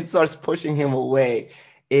 like, and starts pushing him away.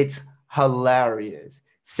 It's hilarious,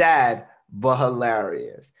 sad but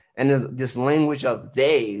hilarious. And this language of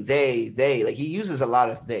they, like he uses a lot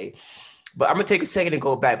of they. But I'm gonna take a second and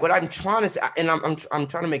go back. What I'm trying to say, and I'm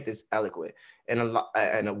trying to make this eloquent in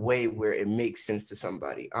a way where it makes sense to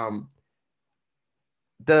somebody.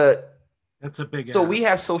 That's a big. So we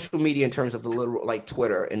have social media in terms of the liberal, like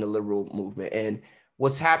Twitter and the liberal movement, and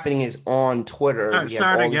what's happening is on Twitter.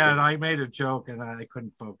 I made a joke and I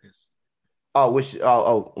couldn't focus. Which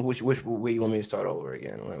way you want me to start over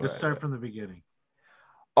again? Just start from the beginning.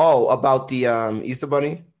 Oh, about the Easter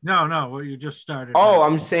Bunny? No, well, you just started. Oh,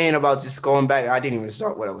 I'm saying about just going back. I didn't even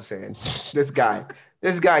start what I was saying. This guy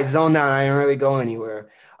zoned out. I didn't really go anywhere.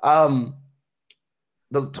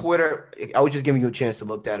 The Twitter, I was just giving you a chance to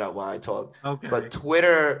look that up while I talk. Okay. But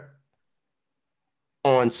Twitter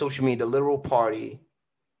on social media, the liberal party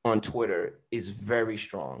on Twitter is very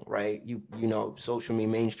strong, right? You know, social media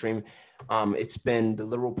mainstream. It's been the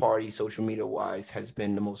liberal party social media wise has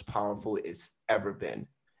been the most powerful it's ever been.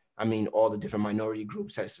 I mean, all the different minority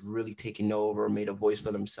groups has really taken over, made a voice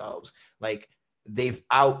for themselves. Like they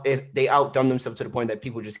outdone themselves to the point that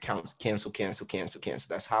people just cancel.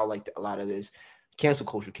 That's how like a lot of this cancel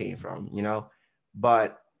culture came from,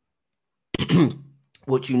 But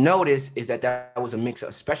what you notice is that was a mix,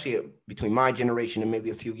 especially between my generation and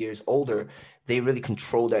maybe a few years older. They really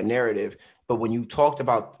controlled that narrative. But when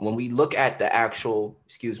we look at the actual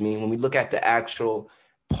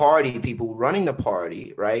party, people running the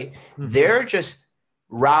party, right? Mm-hmm. They're just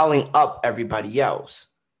riling up everybody else.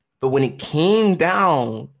 But when it came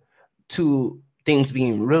down to things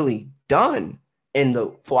being really done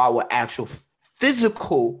for our actual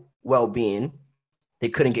physical well-being, they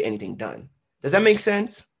couldn't get anything done. Does that make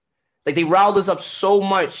sense? Like they riled us up so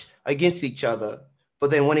much against each other. But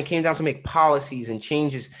then when it came down to make policies and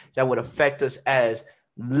changes that would affect us as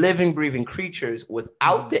living, breathing creatures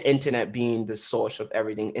without the internet being the source of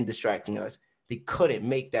everything and distracting us, they couldn't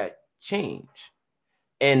make that change.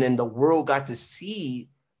 And then the world got to see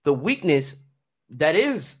the weakness that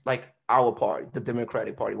is like our party, the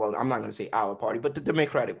Democratic Party. Well, I'm not going to say our party, but the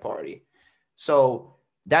Democratic Party. So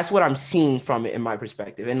that's what I'm seeing from it in my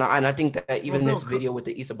perspective. And I think that even this video with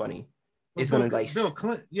the Easter Bunny is going to like... Bill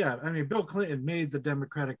Clinton, yeah. I mean, Bill Clinton made the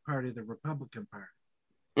Democratic Party the Republican Party.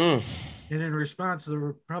 And in response, the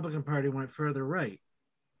Republican Party went further right.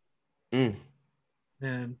 And,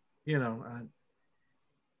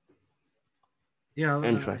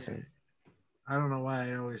 interesting. I don't know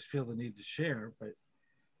why I always feel the need to share, but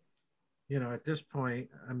at this point,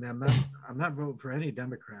 I mean, I'm not voting for any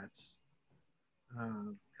Democrats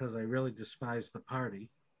because I really despise the party.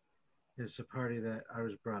 It's a party that I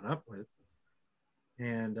was brought up with,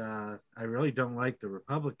 and I really don't like the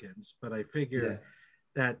Republicans. But I figure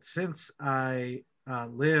that since I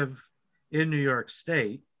live in New York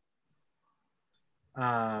State,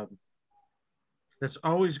 that's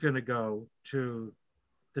always going to go to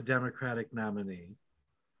the Democratic nominee.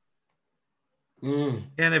 And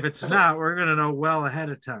if it's not, we're going to know well ahead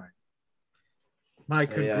of time. My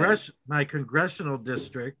congressional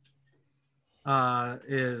district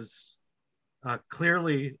is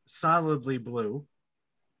clearly solidly blue.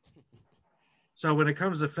 So when it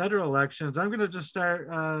comes to federal elections, I'm going to just start.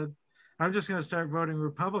 I'm just going to start voting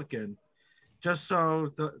Republican, just so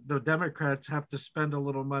the Democrats have to spend a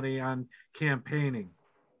little money on campaigning.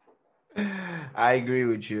 I agree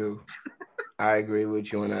with you. I agree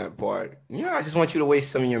with you on that part. I just want you to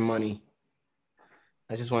waste some of your money.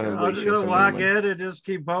 I just want to waste some of your money. I'm just going to walk in and just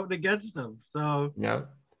keep voting against them. So yeah.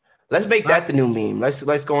 Let's make that the new meme.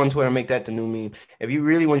 Let's go on Twitter and make that the new meme. If you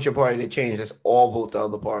really want your party to change, let's all vote the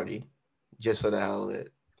other party, just for the hell of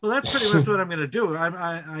it. Well, that's pretty much what I'm going to do.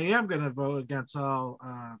 I am going to vote against all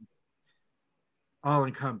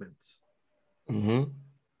incumbents. I'm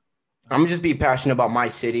gonna just be passionate about my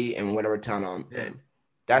city and whatever town I'm in.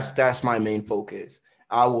 That's my main focus.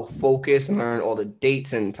 I will focus and learn all the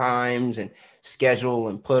dates and times and schedule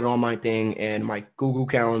and put it on my thing and my Google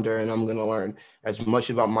Calendar, and I'm gonna learn as much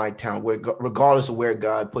about my town, regardless of where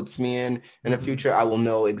God puts me in the future. I will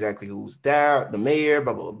know exactly who's there, the mayor,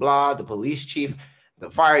 blah blah blah, the police chief, the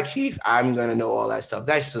fire chief. I'm gonna know all that stuff.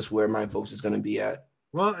 That's just where my focus is gonna be at.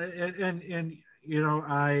 Well, and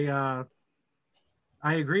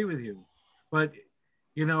I agree with you, but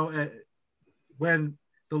when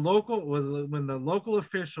the local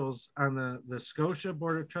officials on the Scotia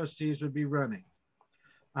Board of Trustees would be running,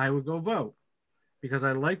 I would go vote because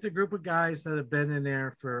I like the group of guys that have been in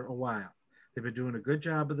there for a while. They've been doing a good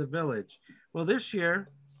job of the village. Well, this year,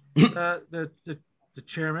 the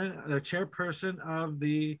chairperson of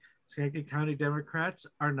the Schenectady County Democrats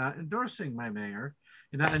are not endorsing my mayor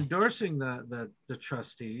and not endorsing the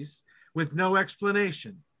trustees with no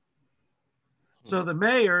explanation. So the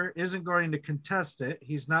mayor isn't going to contest it.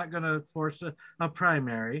 He's not going to force a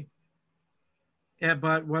primary,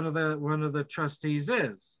 but one of the trustees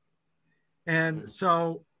is. And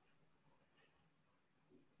so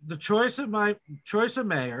the choice of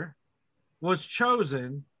mayor was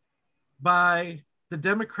chosen by the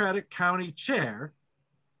Democratic county chair,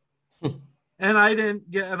 and I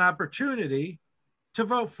didn't get an opportunity to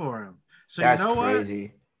vote for him. So that's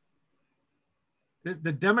crazy.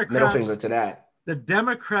 The Democrats, middle finger to that. The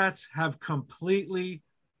Democrats have completely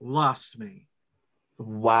lost me.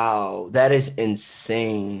 Wow, that is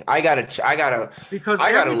insane. I gotta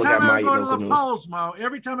look at my local news.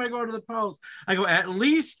 Every time I go to the polls, I go, at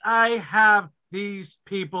least I have these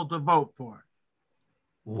people to vote for.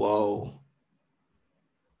 Whoa.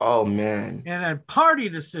 Oh man. And a party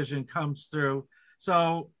decision comes through,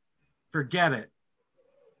 so forget it.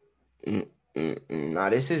 Nah,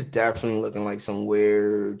 this is definitely looking like some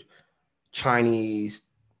weird Chinese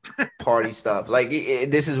party stuff. Like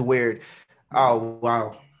this is weird. Oh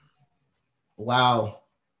wow.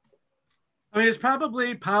 I mean, it's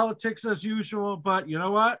probably politics as usual, but you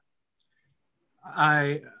know what?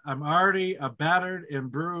 I'm already a battered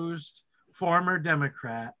and bruised former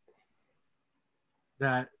Democrat.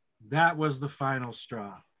 That was the final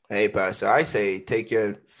straw. Hey, Pastor, I say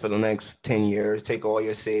for the next 10 years, take all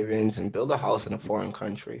your savings and build a house in a foreign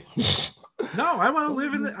country. No, I want to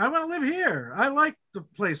live here. I like the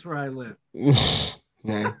place where I live.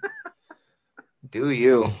 Man, do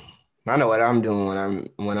you? I know what I'm doing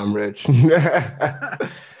when I'm rich.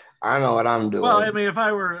 I know what I'm doing. Well, I mean, if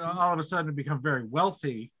I were all of a sudden to become very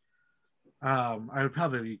wealthy, I would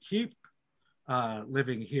probably keep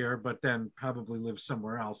living here, but then probably live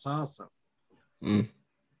somewhere else also. I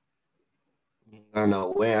don't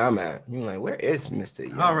know where I'm at. You're like, where is Mr.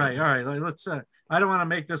 Young? All right. Let's. I don't want to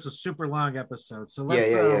make this a super long episode, so let's.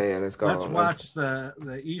 Yeah. Let's go. Let's watch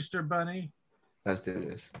the Easter Bunny. Let's do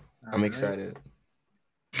this. I'm excited.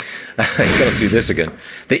 You've got to see this again.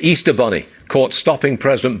 The Easter Bunny caught stopping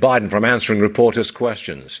President Biden from answering reporters'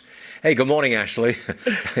 questions. Hey, good morning, Ashley.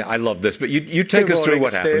 I love this, but you take us through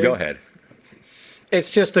what happened. Go ahead. It's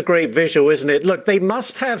just a great visual, isn't it? Look, they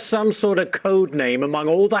must have some sort of code name among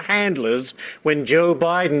all the handlers when Joe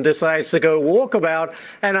Biden decides to go walkabout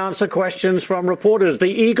and answer questions from reporters. The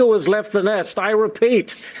eagle has left the nest. I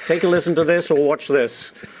repeat, take a listen to this or watch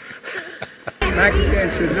this. Pakistan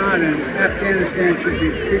should not, and Afghanistan should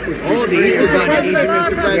be people. Oh, the Easter Bunny,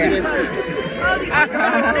 Mr. President.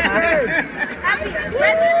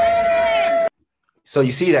 So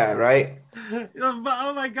you see that, right?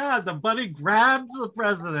 Oh my God! The bunny grabs the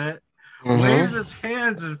president, waves his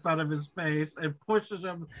hands in front of his face, and pushes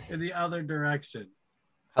him in the other direction.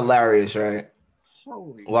 Hilarious, right?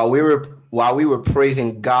 Holy! While we were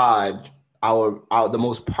praising God, our the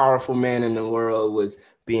most powerful man in the world was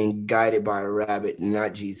being guided by a rabbit,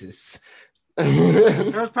 not Jesus.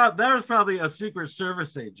 That was probably a Secret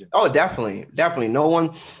Service agent. Oh, definitely. No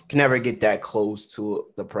one can ever get that close to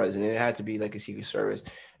the president. It had to be like a Secret Service.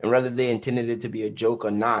 And whether they intended it to be a joke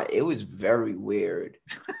or not, it was very weird.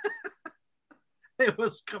 It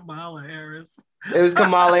was Kamala Harris. It was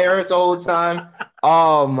Kamala Harris the whole time.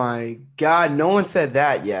 Oh my God. No one said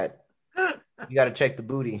that yet. You got to check the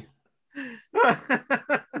booty.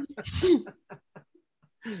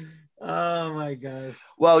 Oh my gosh.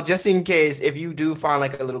 Well, just in case, if you do find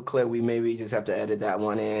like a little clip, we maybe just have to edit that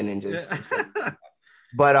one in and just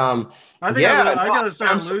but I think I'm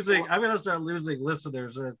gonna start losing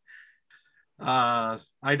listeners. I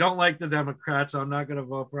don't like the Democrats, so I'm not gonna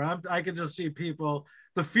vote for them. I can just see people,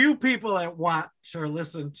 the few people that watch or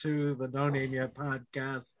listen to the No Name Yet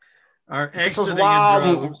podcast are exiting in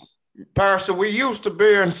droves. Pastor, we used to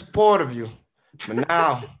be in support of you, but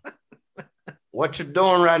now what you're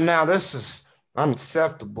doing right now, this is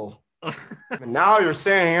unacceptable. And now you're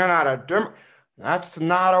saying you're not a that's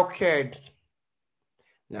not okay.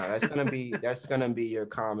 No, that's gonna be your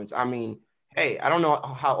comments. I mean, hey, I don't know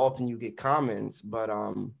how often you get comments, but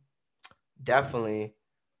definitely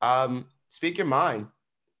speak your mind.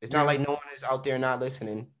 It's not like no one is out there not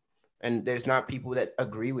listening, and there's not people that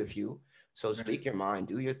agree with you. So speak your mind,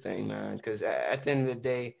 do your thing, man. Because at the end of the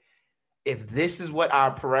day, if this is what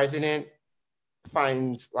our president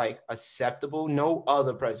finds like acceptable, no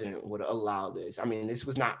other president would allow this. I mean, this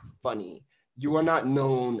was not funny. You are not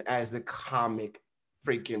known as the comic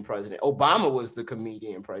freaking president. Obama was the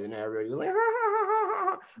comedian president. Everybody was like, ha, ha, ha,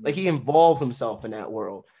 ha. Like he involved himself in that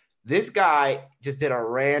world. This guy just did a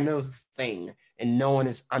random thing, and no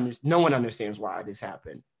one understands why this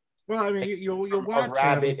happened. Well, I mean, you'll watch a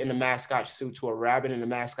rabbit in a mascot suit to a rabbit in a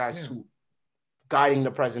mascot suit, guiding the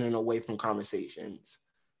president away from conversations.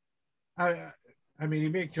 I mean, you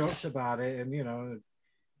make jokes about it, and you know,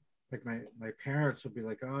 like my parents would be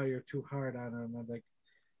like, "Oh, you're too hard on him." I'm like,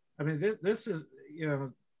 I mean, this is, you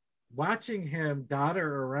know, watching him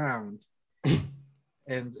dodder around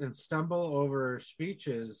and stumble over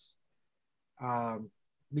speeches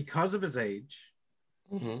because of his age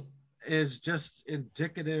is just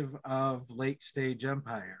indicative of late stage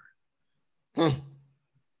empire. You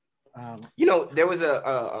know, there was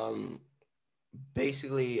a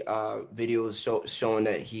basically videos showing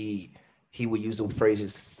that he would use the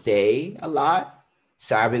phrases "they" a lot.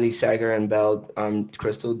 Sabily, Sager, and Bell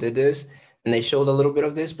Crystal did this, and they showed a little bit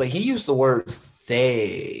of this, but he used the word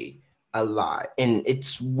 "they" a lot, and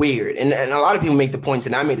it's weird. And a lot of people make the points,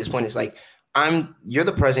 and I made this point. It's like, you're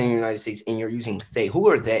the president of the United States, and you're using "they." Who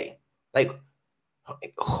are they? Like,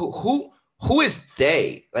 who is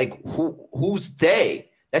they? Like, who's they?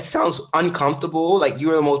 That sounds uncomfortable. Like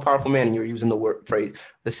you're the most powerful man, and you're using the word phrase,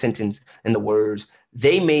 the sentence, and the words.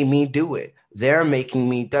 They made me do it. They're making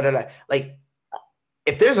me da da da. Like,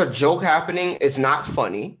 if there's a joke happening, it's not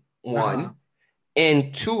funny. One,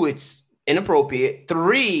 and two, it's inappropriate.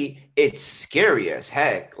 Three, it's scary as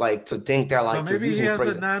heck. Like to think that like maybe you're using he has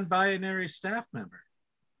phrases. A non-binary staff member.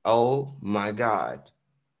 Oh my God,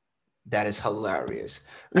 that is hilarious.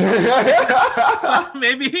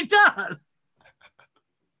 Maybe he does.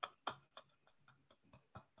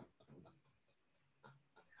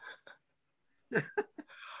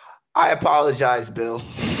 I apologize, Bill.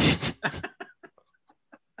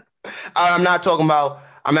 I'm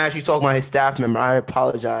actually talking about his staff member. I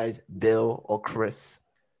apologize, Bill or Chris.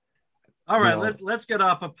 All right, let's get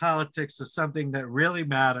off of politics to something that really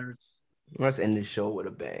matters. Let's end this show with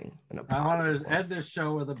a bang. I want to end this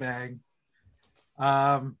show with a bang.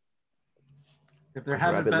 If there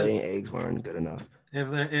haven't been laying eggs weren't good enough.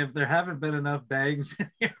 If there haven't been enough bangs in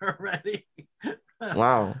here already.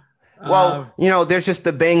 Wow. Well, there's just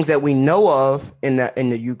the bangs that we know of in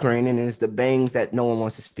the Ukraine, and there's the bangs that no one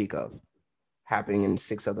wants to speak of, happening in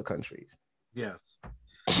 6 other countries. Yes.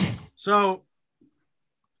 So,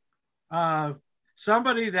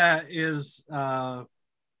 somebody that is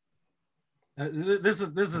this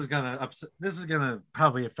is gonna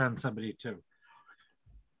probably offend somebody too,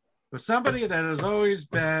 but somebody that has always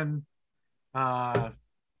been I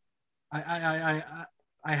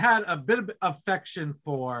had a bit of affection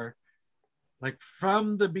for, like,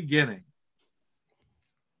 from the beginning,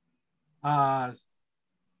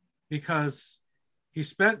 because he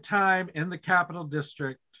spent time in the Capital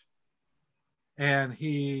District, and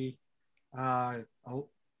a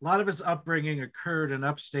lot of his upbringing occurred in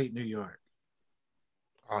upstate New York.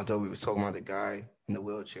 Although we was talking about the guy in the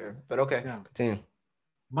wheelchair, but okay, continue.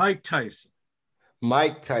 Mike Tyson.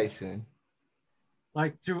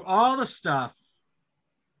 Like, through all the stuff,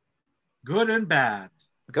 good and bad.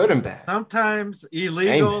 Sometimes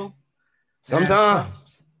illegal. Amen.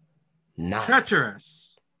 Sometimes not.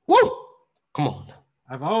 Treacherous. Woo! Come on.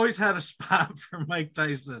 I've always had a spot for Mike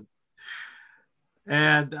Tyson.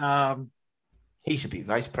 And he should be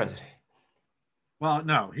vice president. Well,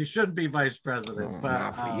 no, he shouldn't be vice president. But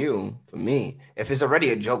not for you, for me. If it's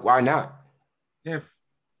already a joke, why not? If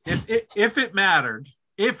it mattered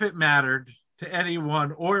to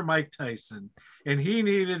anyone or Mike Tyson, and he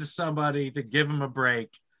needed somebody to give him a break,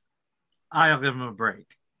 I'll give him a break.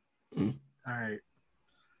 All right.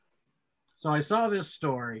 So I saw this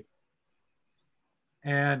story,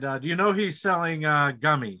 and do you know he's selling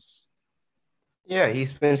gummies? Yeah,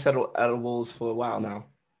 he's been selling edibles for a while now.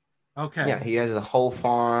 Okay. Yeah, he has a whole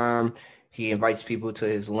farm. He invites people to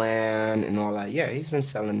his land and all that. Yeah, he's been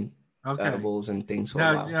selling edibles and things for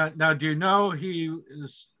a while. Now, do you know he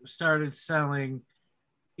started selling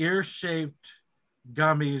ear-shaped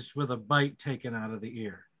gummies with a bite taken out of the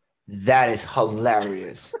ear? That is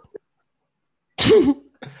hilarious.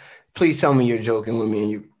 Please tell me you're joking with me and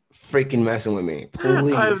you freaking messing with me.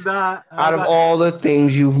 Please. I'm not. Out of all the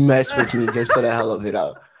things you've messed with me just for the hell of it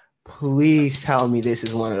out, please tell me this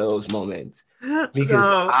is one of those moments.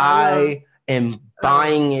 Because I am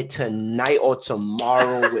buying it tonight or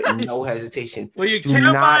tomorrow with no hesitation. Well, you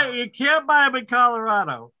can't buy them in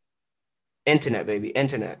Colorado. Internet, baby.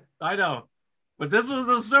 Internet. I know. But this is what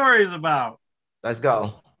the story is about. Let's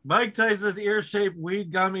go. Mike Tyson's ear-shaped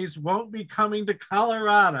weed gummies won't be coming to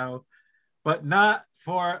Colorado, but not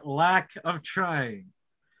for lack of trying.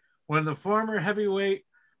 When the former heavyweight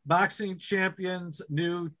boxing champion's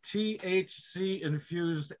new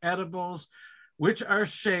THC-infused edibles, which are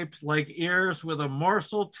shaped like ears with a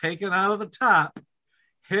morsel taken out of the top,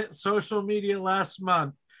 hit social media last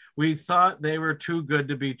month, we thought they were too good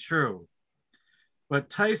to be true. But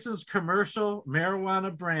Tyson's commercial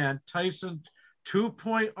marijuana brand, Tyson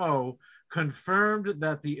 2.0, confirmed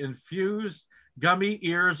that the infused gummy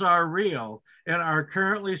ears are real and are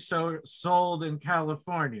currently sold in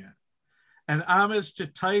California. An homage to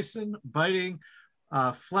Tyson biting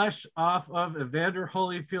flesh off of Evander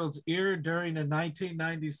Holyfield's ear during the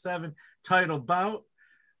 1997 title bout,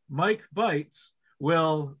 Mike Bites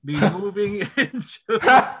will be moving into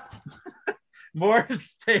more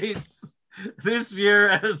states this year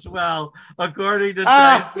as well, according to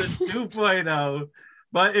Tyson 2.0.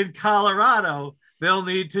 But in Colorado, they'll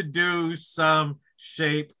need to do some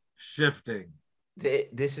shape shifting.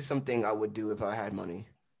 This is something I would do if I had money.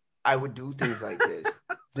 I would do things like this.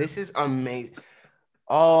 This is amazing.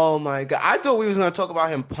 Oh my God. I thought we was going to talk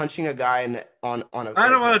about him punching a guy on a... I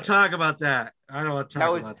don't want to talk about that. About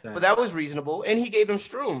that. But that was reasonable. And he gave him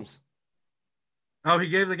shrooms. Oh, he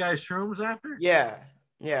gave the guy shrooms after? Yeah.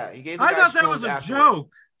 Yeah. He gave the guy I thought that was a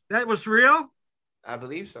joke. That was real? I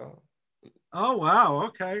believe so. Oh, wow.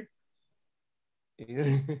 Okay.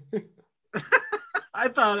 I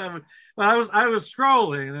thought I was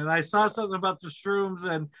scrolling and I saw something about the shrooms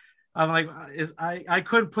and I'm like, I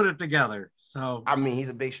couldn't put it together. So I mean, he's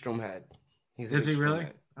a big shroom head. Is he really?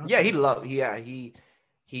 Okay. Yeah,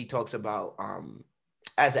 he talks about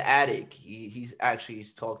as an addict,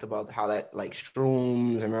 he's talked about how that, like,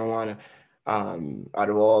 shrooms and marijuana, out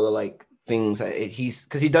of all the, like, things that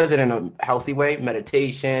because he does it in a healthy way,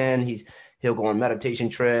 meditation. He'll go on meditation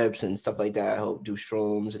trips and stuff like that. He'll do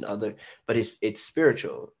shrooms and but it's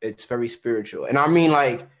spiritual. It's very spiritual. And I mean,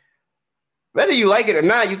 like, whether you like it or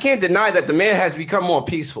not, you can't deny that the man has become more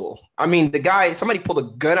peaceful. I mean, somebody pulled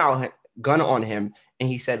a gun on him and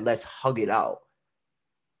he said, let's hug it out.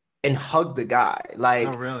 and hugged the guy. Like,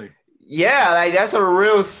 oh, really? yeah, like that's a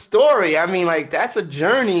real story. I mean, like that's a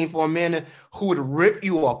journey for a man who would rip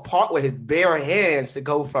you apart with his bare hands to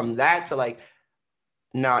go from that to like,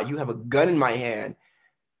 nah, you have a gun in my hand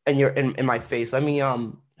and you're in my face. Let me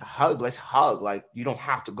hug. Let's hug. Like you don't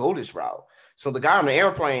have to go this route. So the guy on the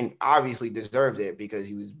airplane obviously deserved it because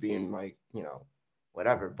he was being like,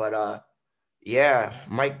 whatever. But yeah,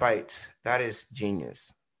 Mike Bites, that is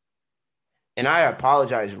genius. And I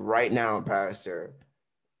apologize right now, Pastor,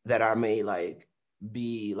 that I may like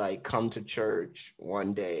be like come to church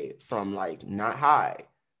one day from like not high,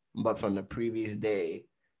 but from the previous day.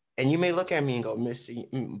 And you may look at me and go,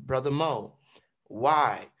 Brother Mo,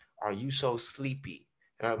 why are you so sleepy?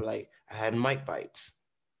 And I'll be like, I had mic bites.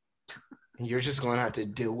 And you're just going to have to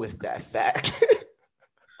deal with that fact.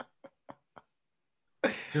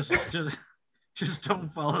 just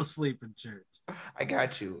don't fall asleep in church. I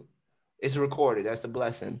got you. It's recorded. That's the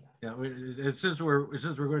blessing. Yeah, since we're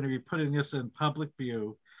going to be putting this in public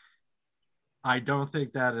view, I don't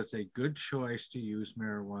think that is a good choice to use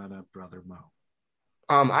marijuana, Brother Mo.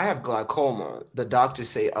 I have glaucoma. The doctors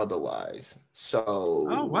say otherwise. So.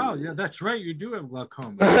 Oh wow, yeah, that's right. You do have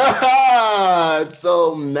glaucoma.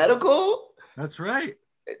 So medical. That's right.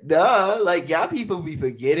 Duh, like y'all people be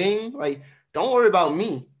forgetting. Like, don't worry about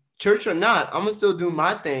me, church or not. I'm gonna still do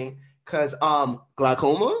my thing. Cause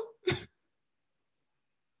glaucoma.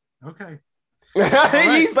 Okay.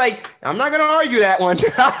 He's like, I'm not gonna argue that one.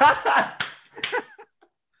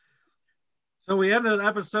 So we end the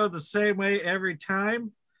episode the same way every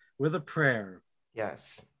time, with a prayer.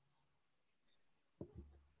 Yes.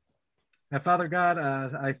 Now, Father God,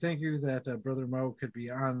 I thank you that Brother Mo could be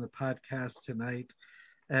on the podcast tonight,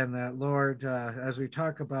 and that, Lord, as we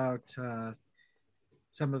talk about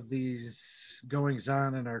some of these goings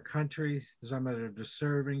on in our country, some that are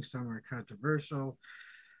disturbing, some are controversial,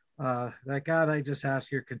 that God, I just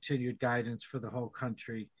ask your continued guidance for the whole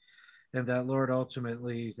country, and that, Lord,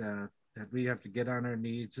 ultimately, that we have to get on our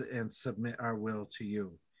knees and submit our will to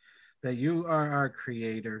you, that you are our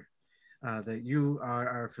creator, that you are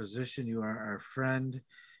our physician, you are our friend,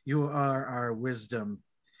 you are our wisdom,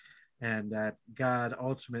 and that God,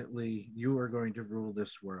 ultimately, you are going to rule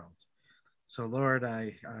this world. So, Lord,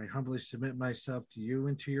 I humbly submit myself to you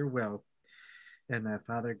and to your will, and that,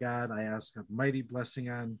 Father God, I ask a mighty blessing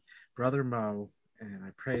on Brother Mo, and I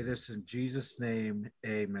pray this in Jesus' name,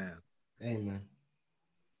 amen. Amen.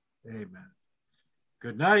 Amen.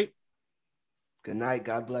 Good night. Good night.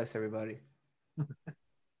 God bless everybody.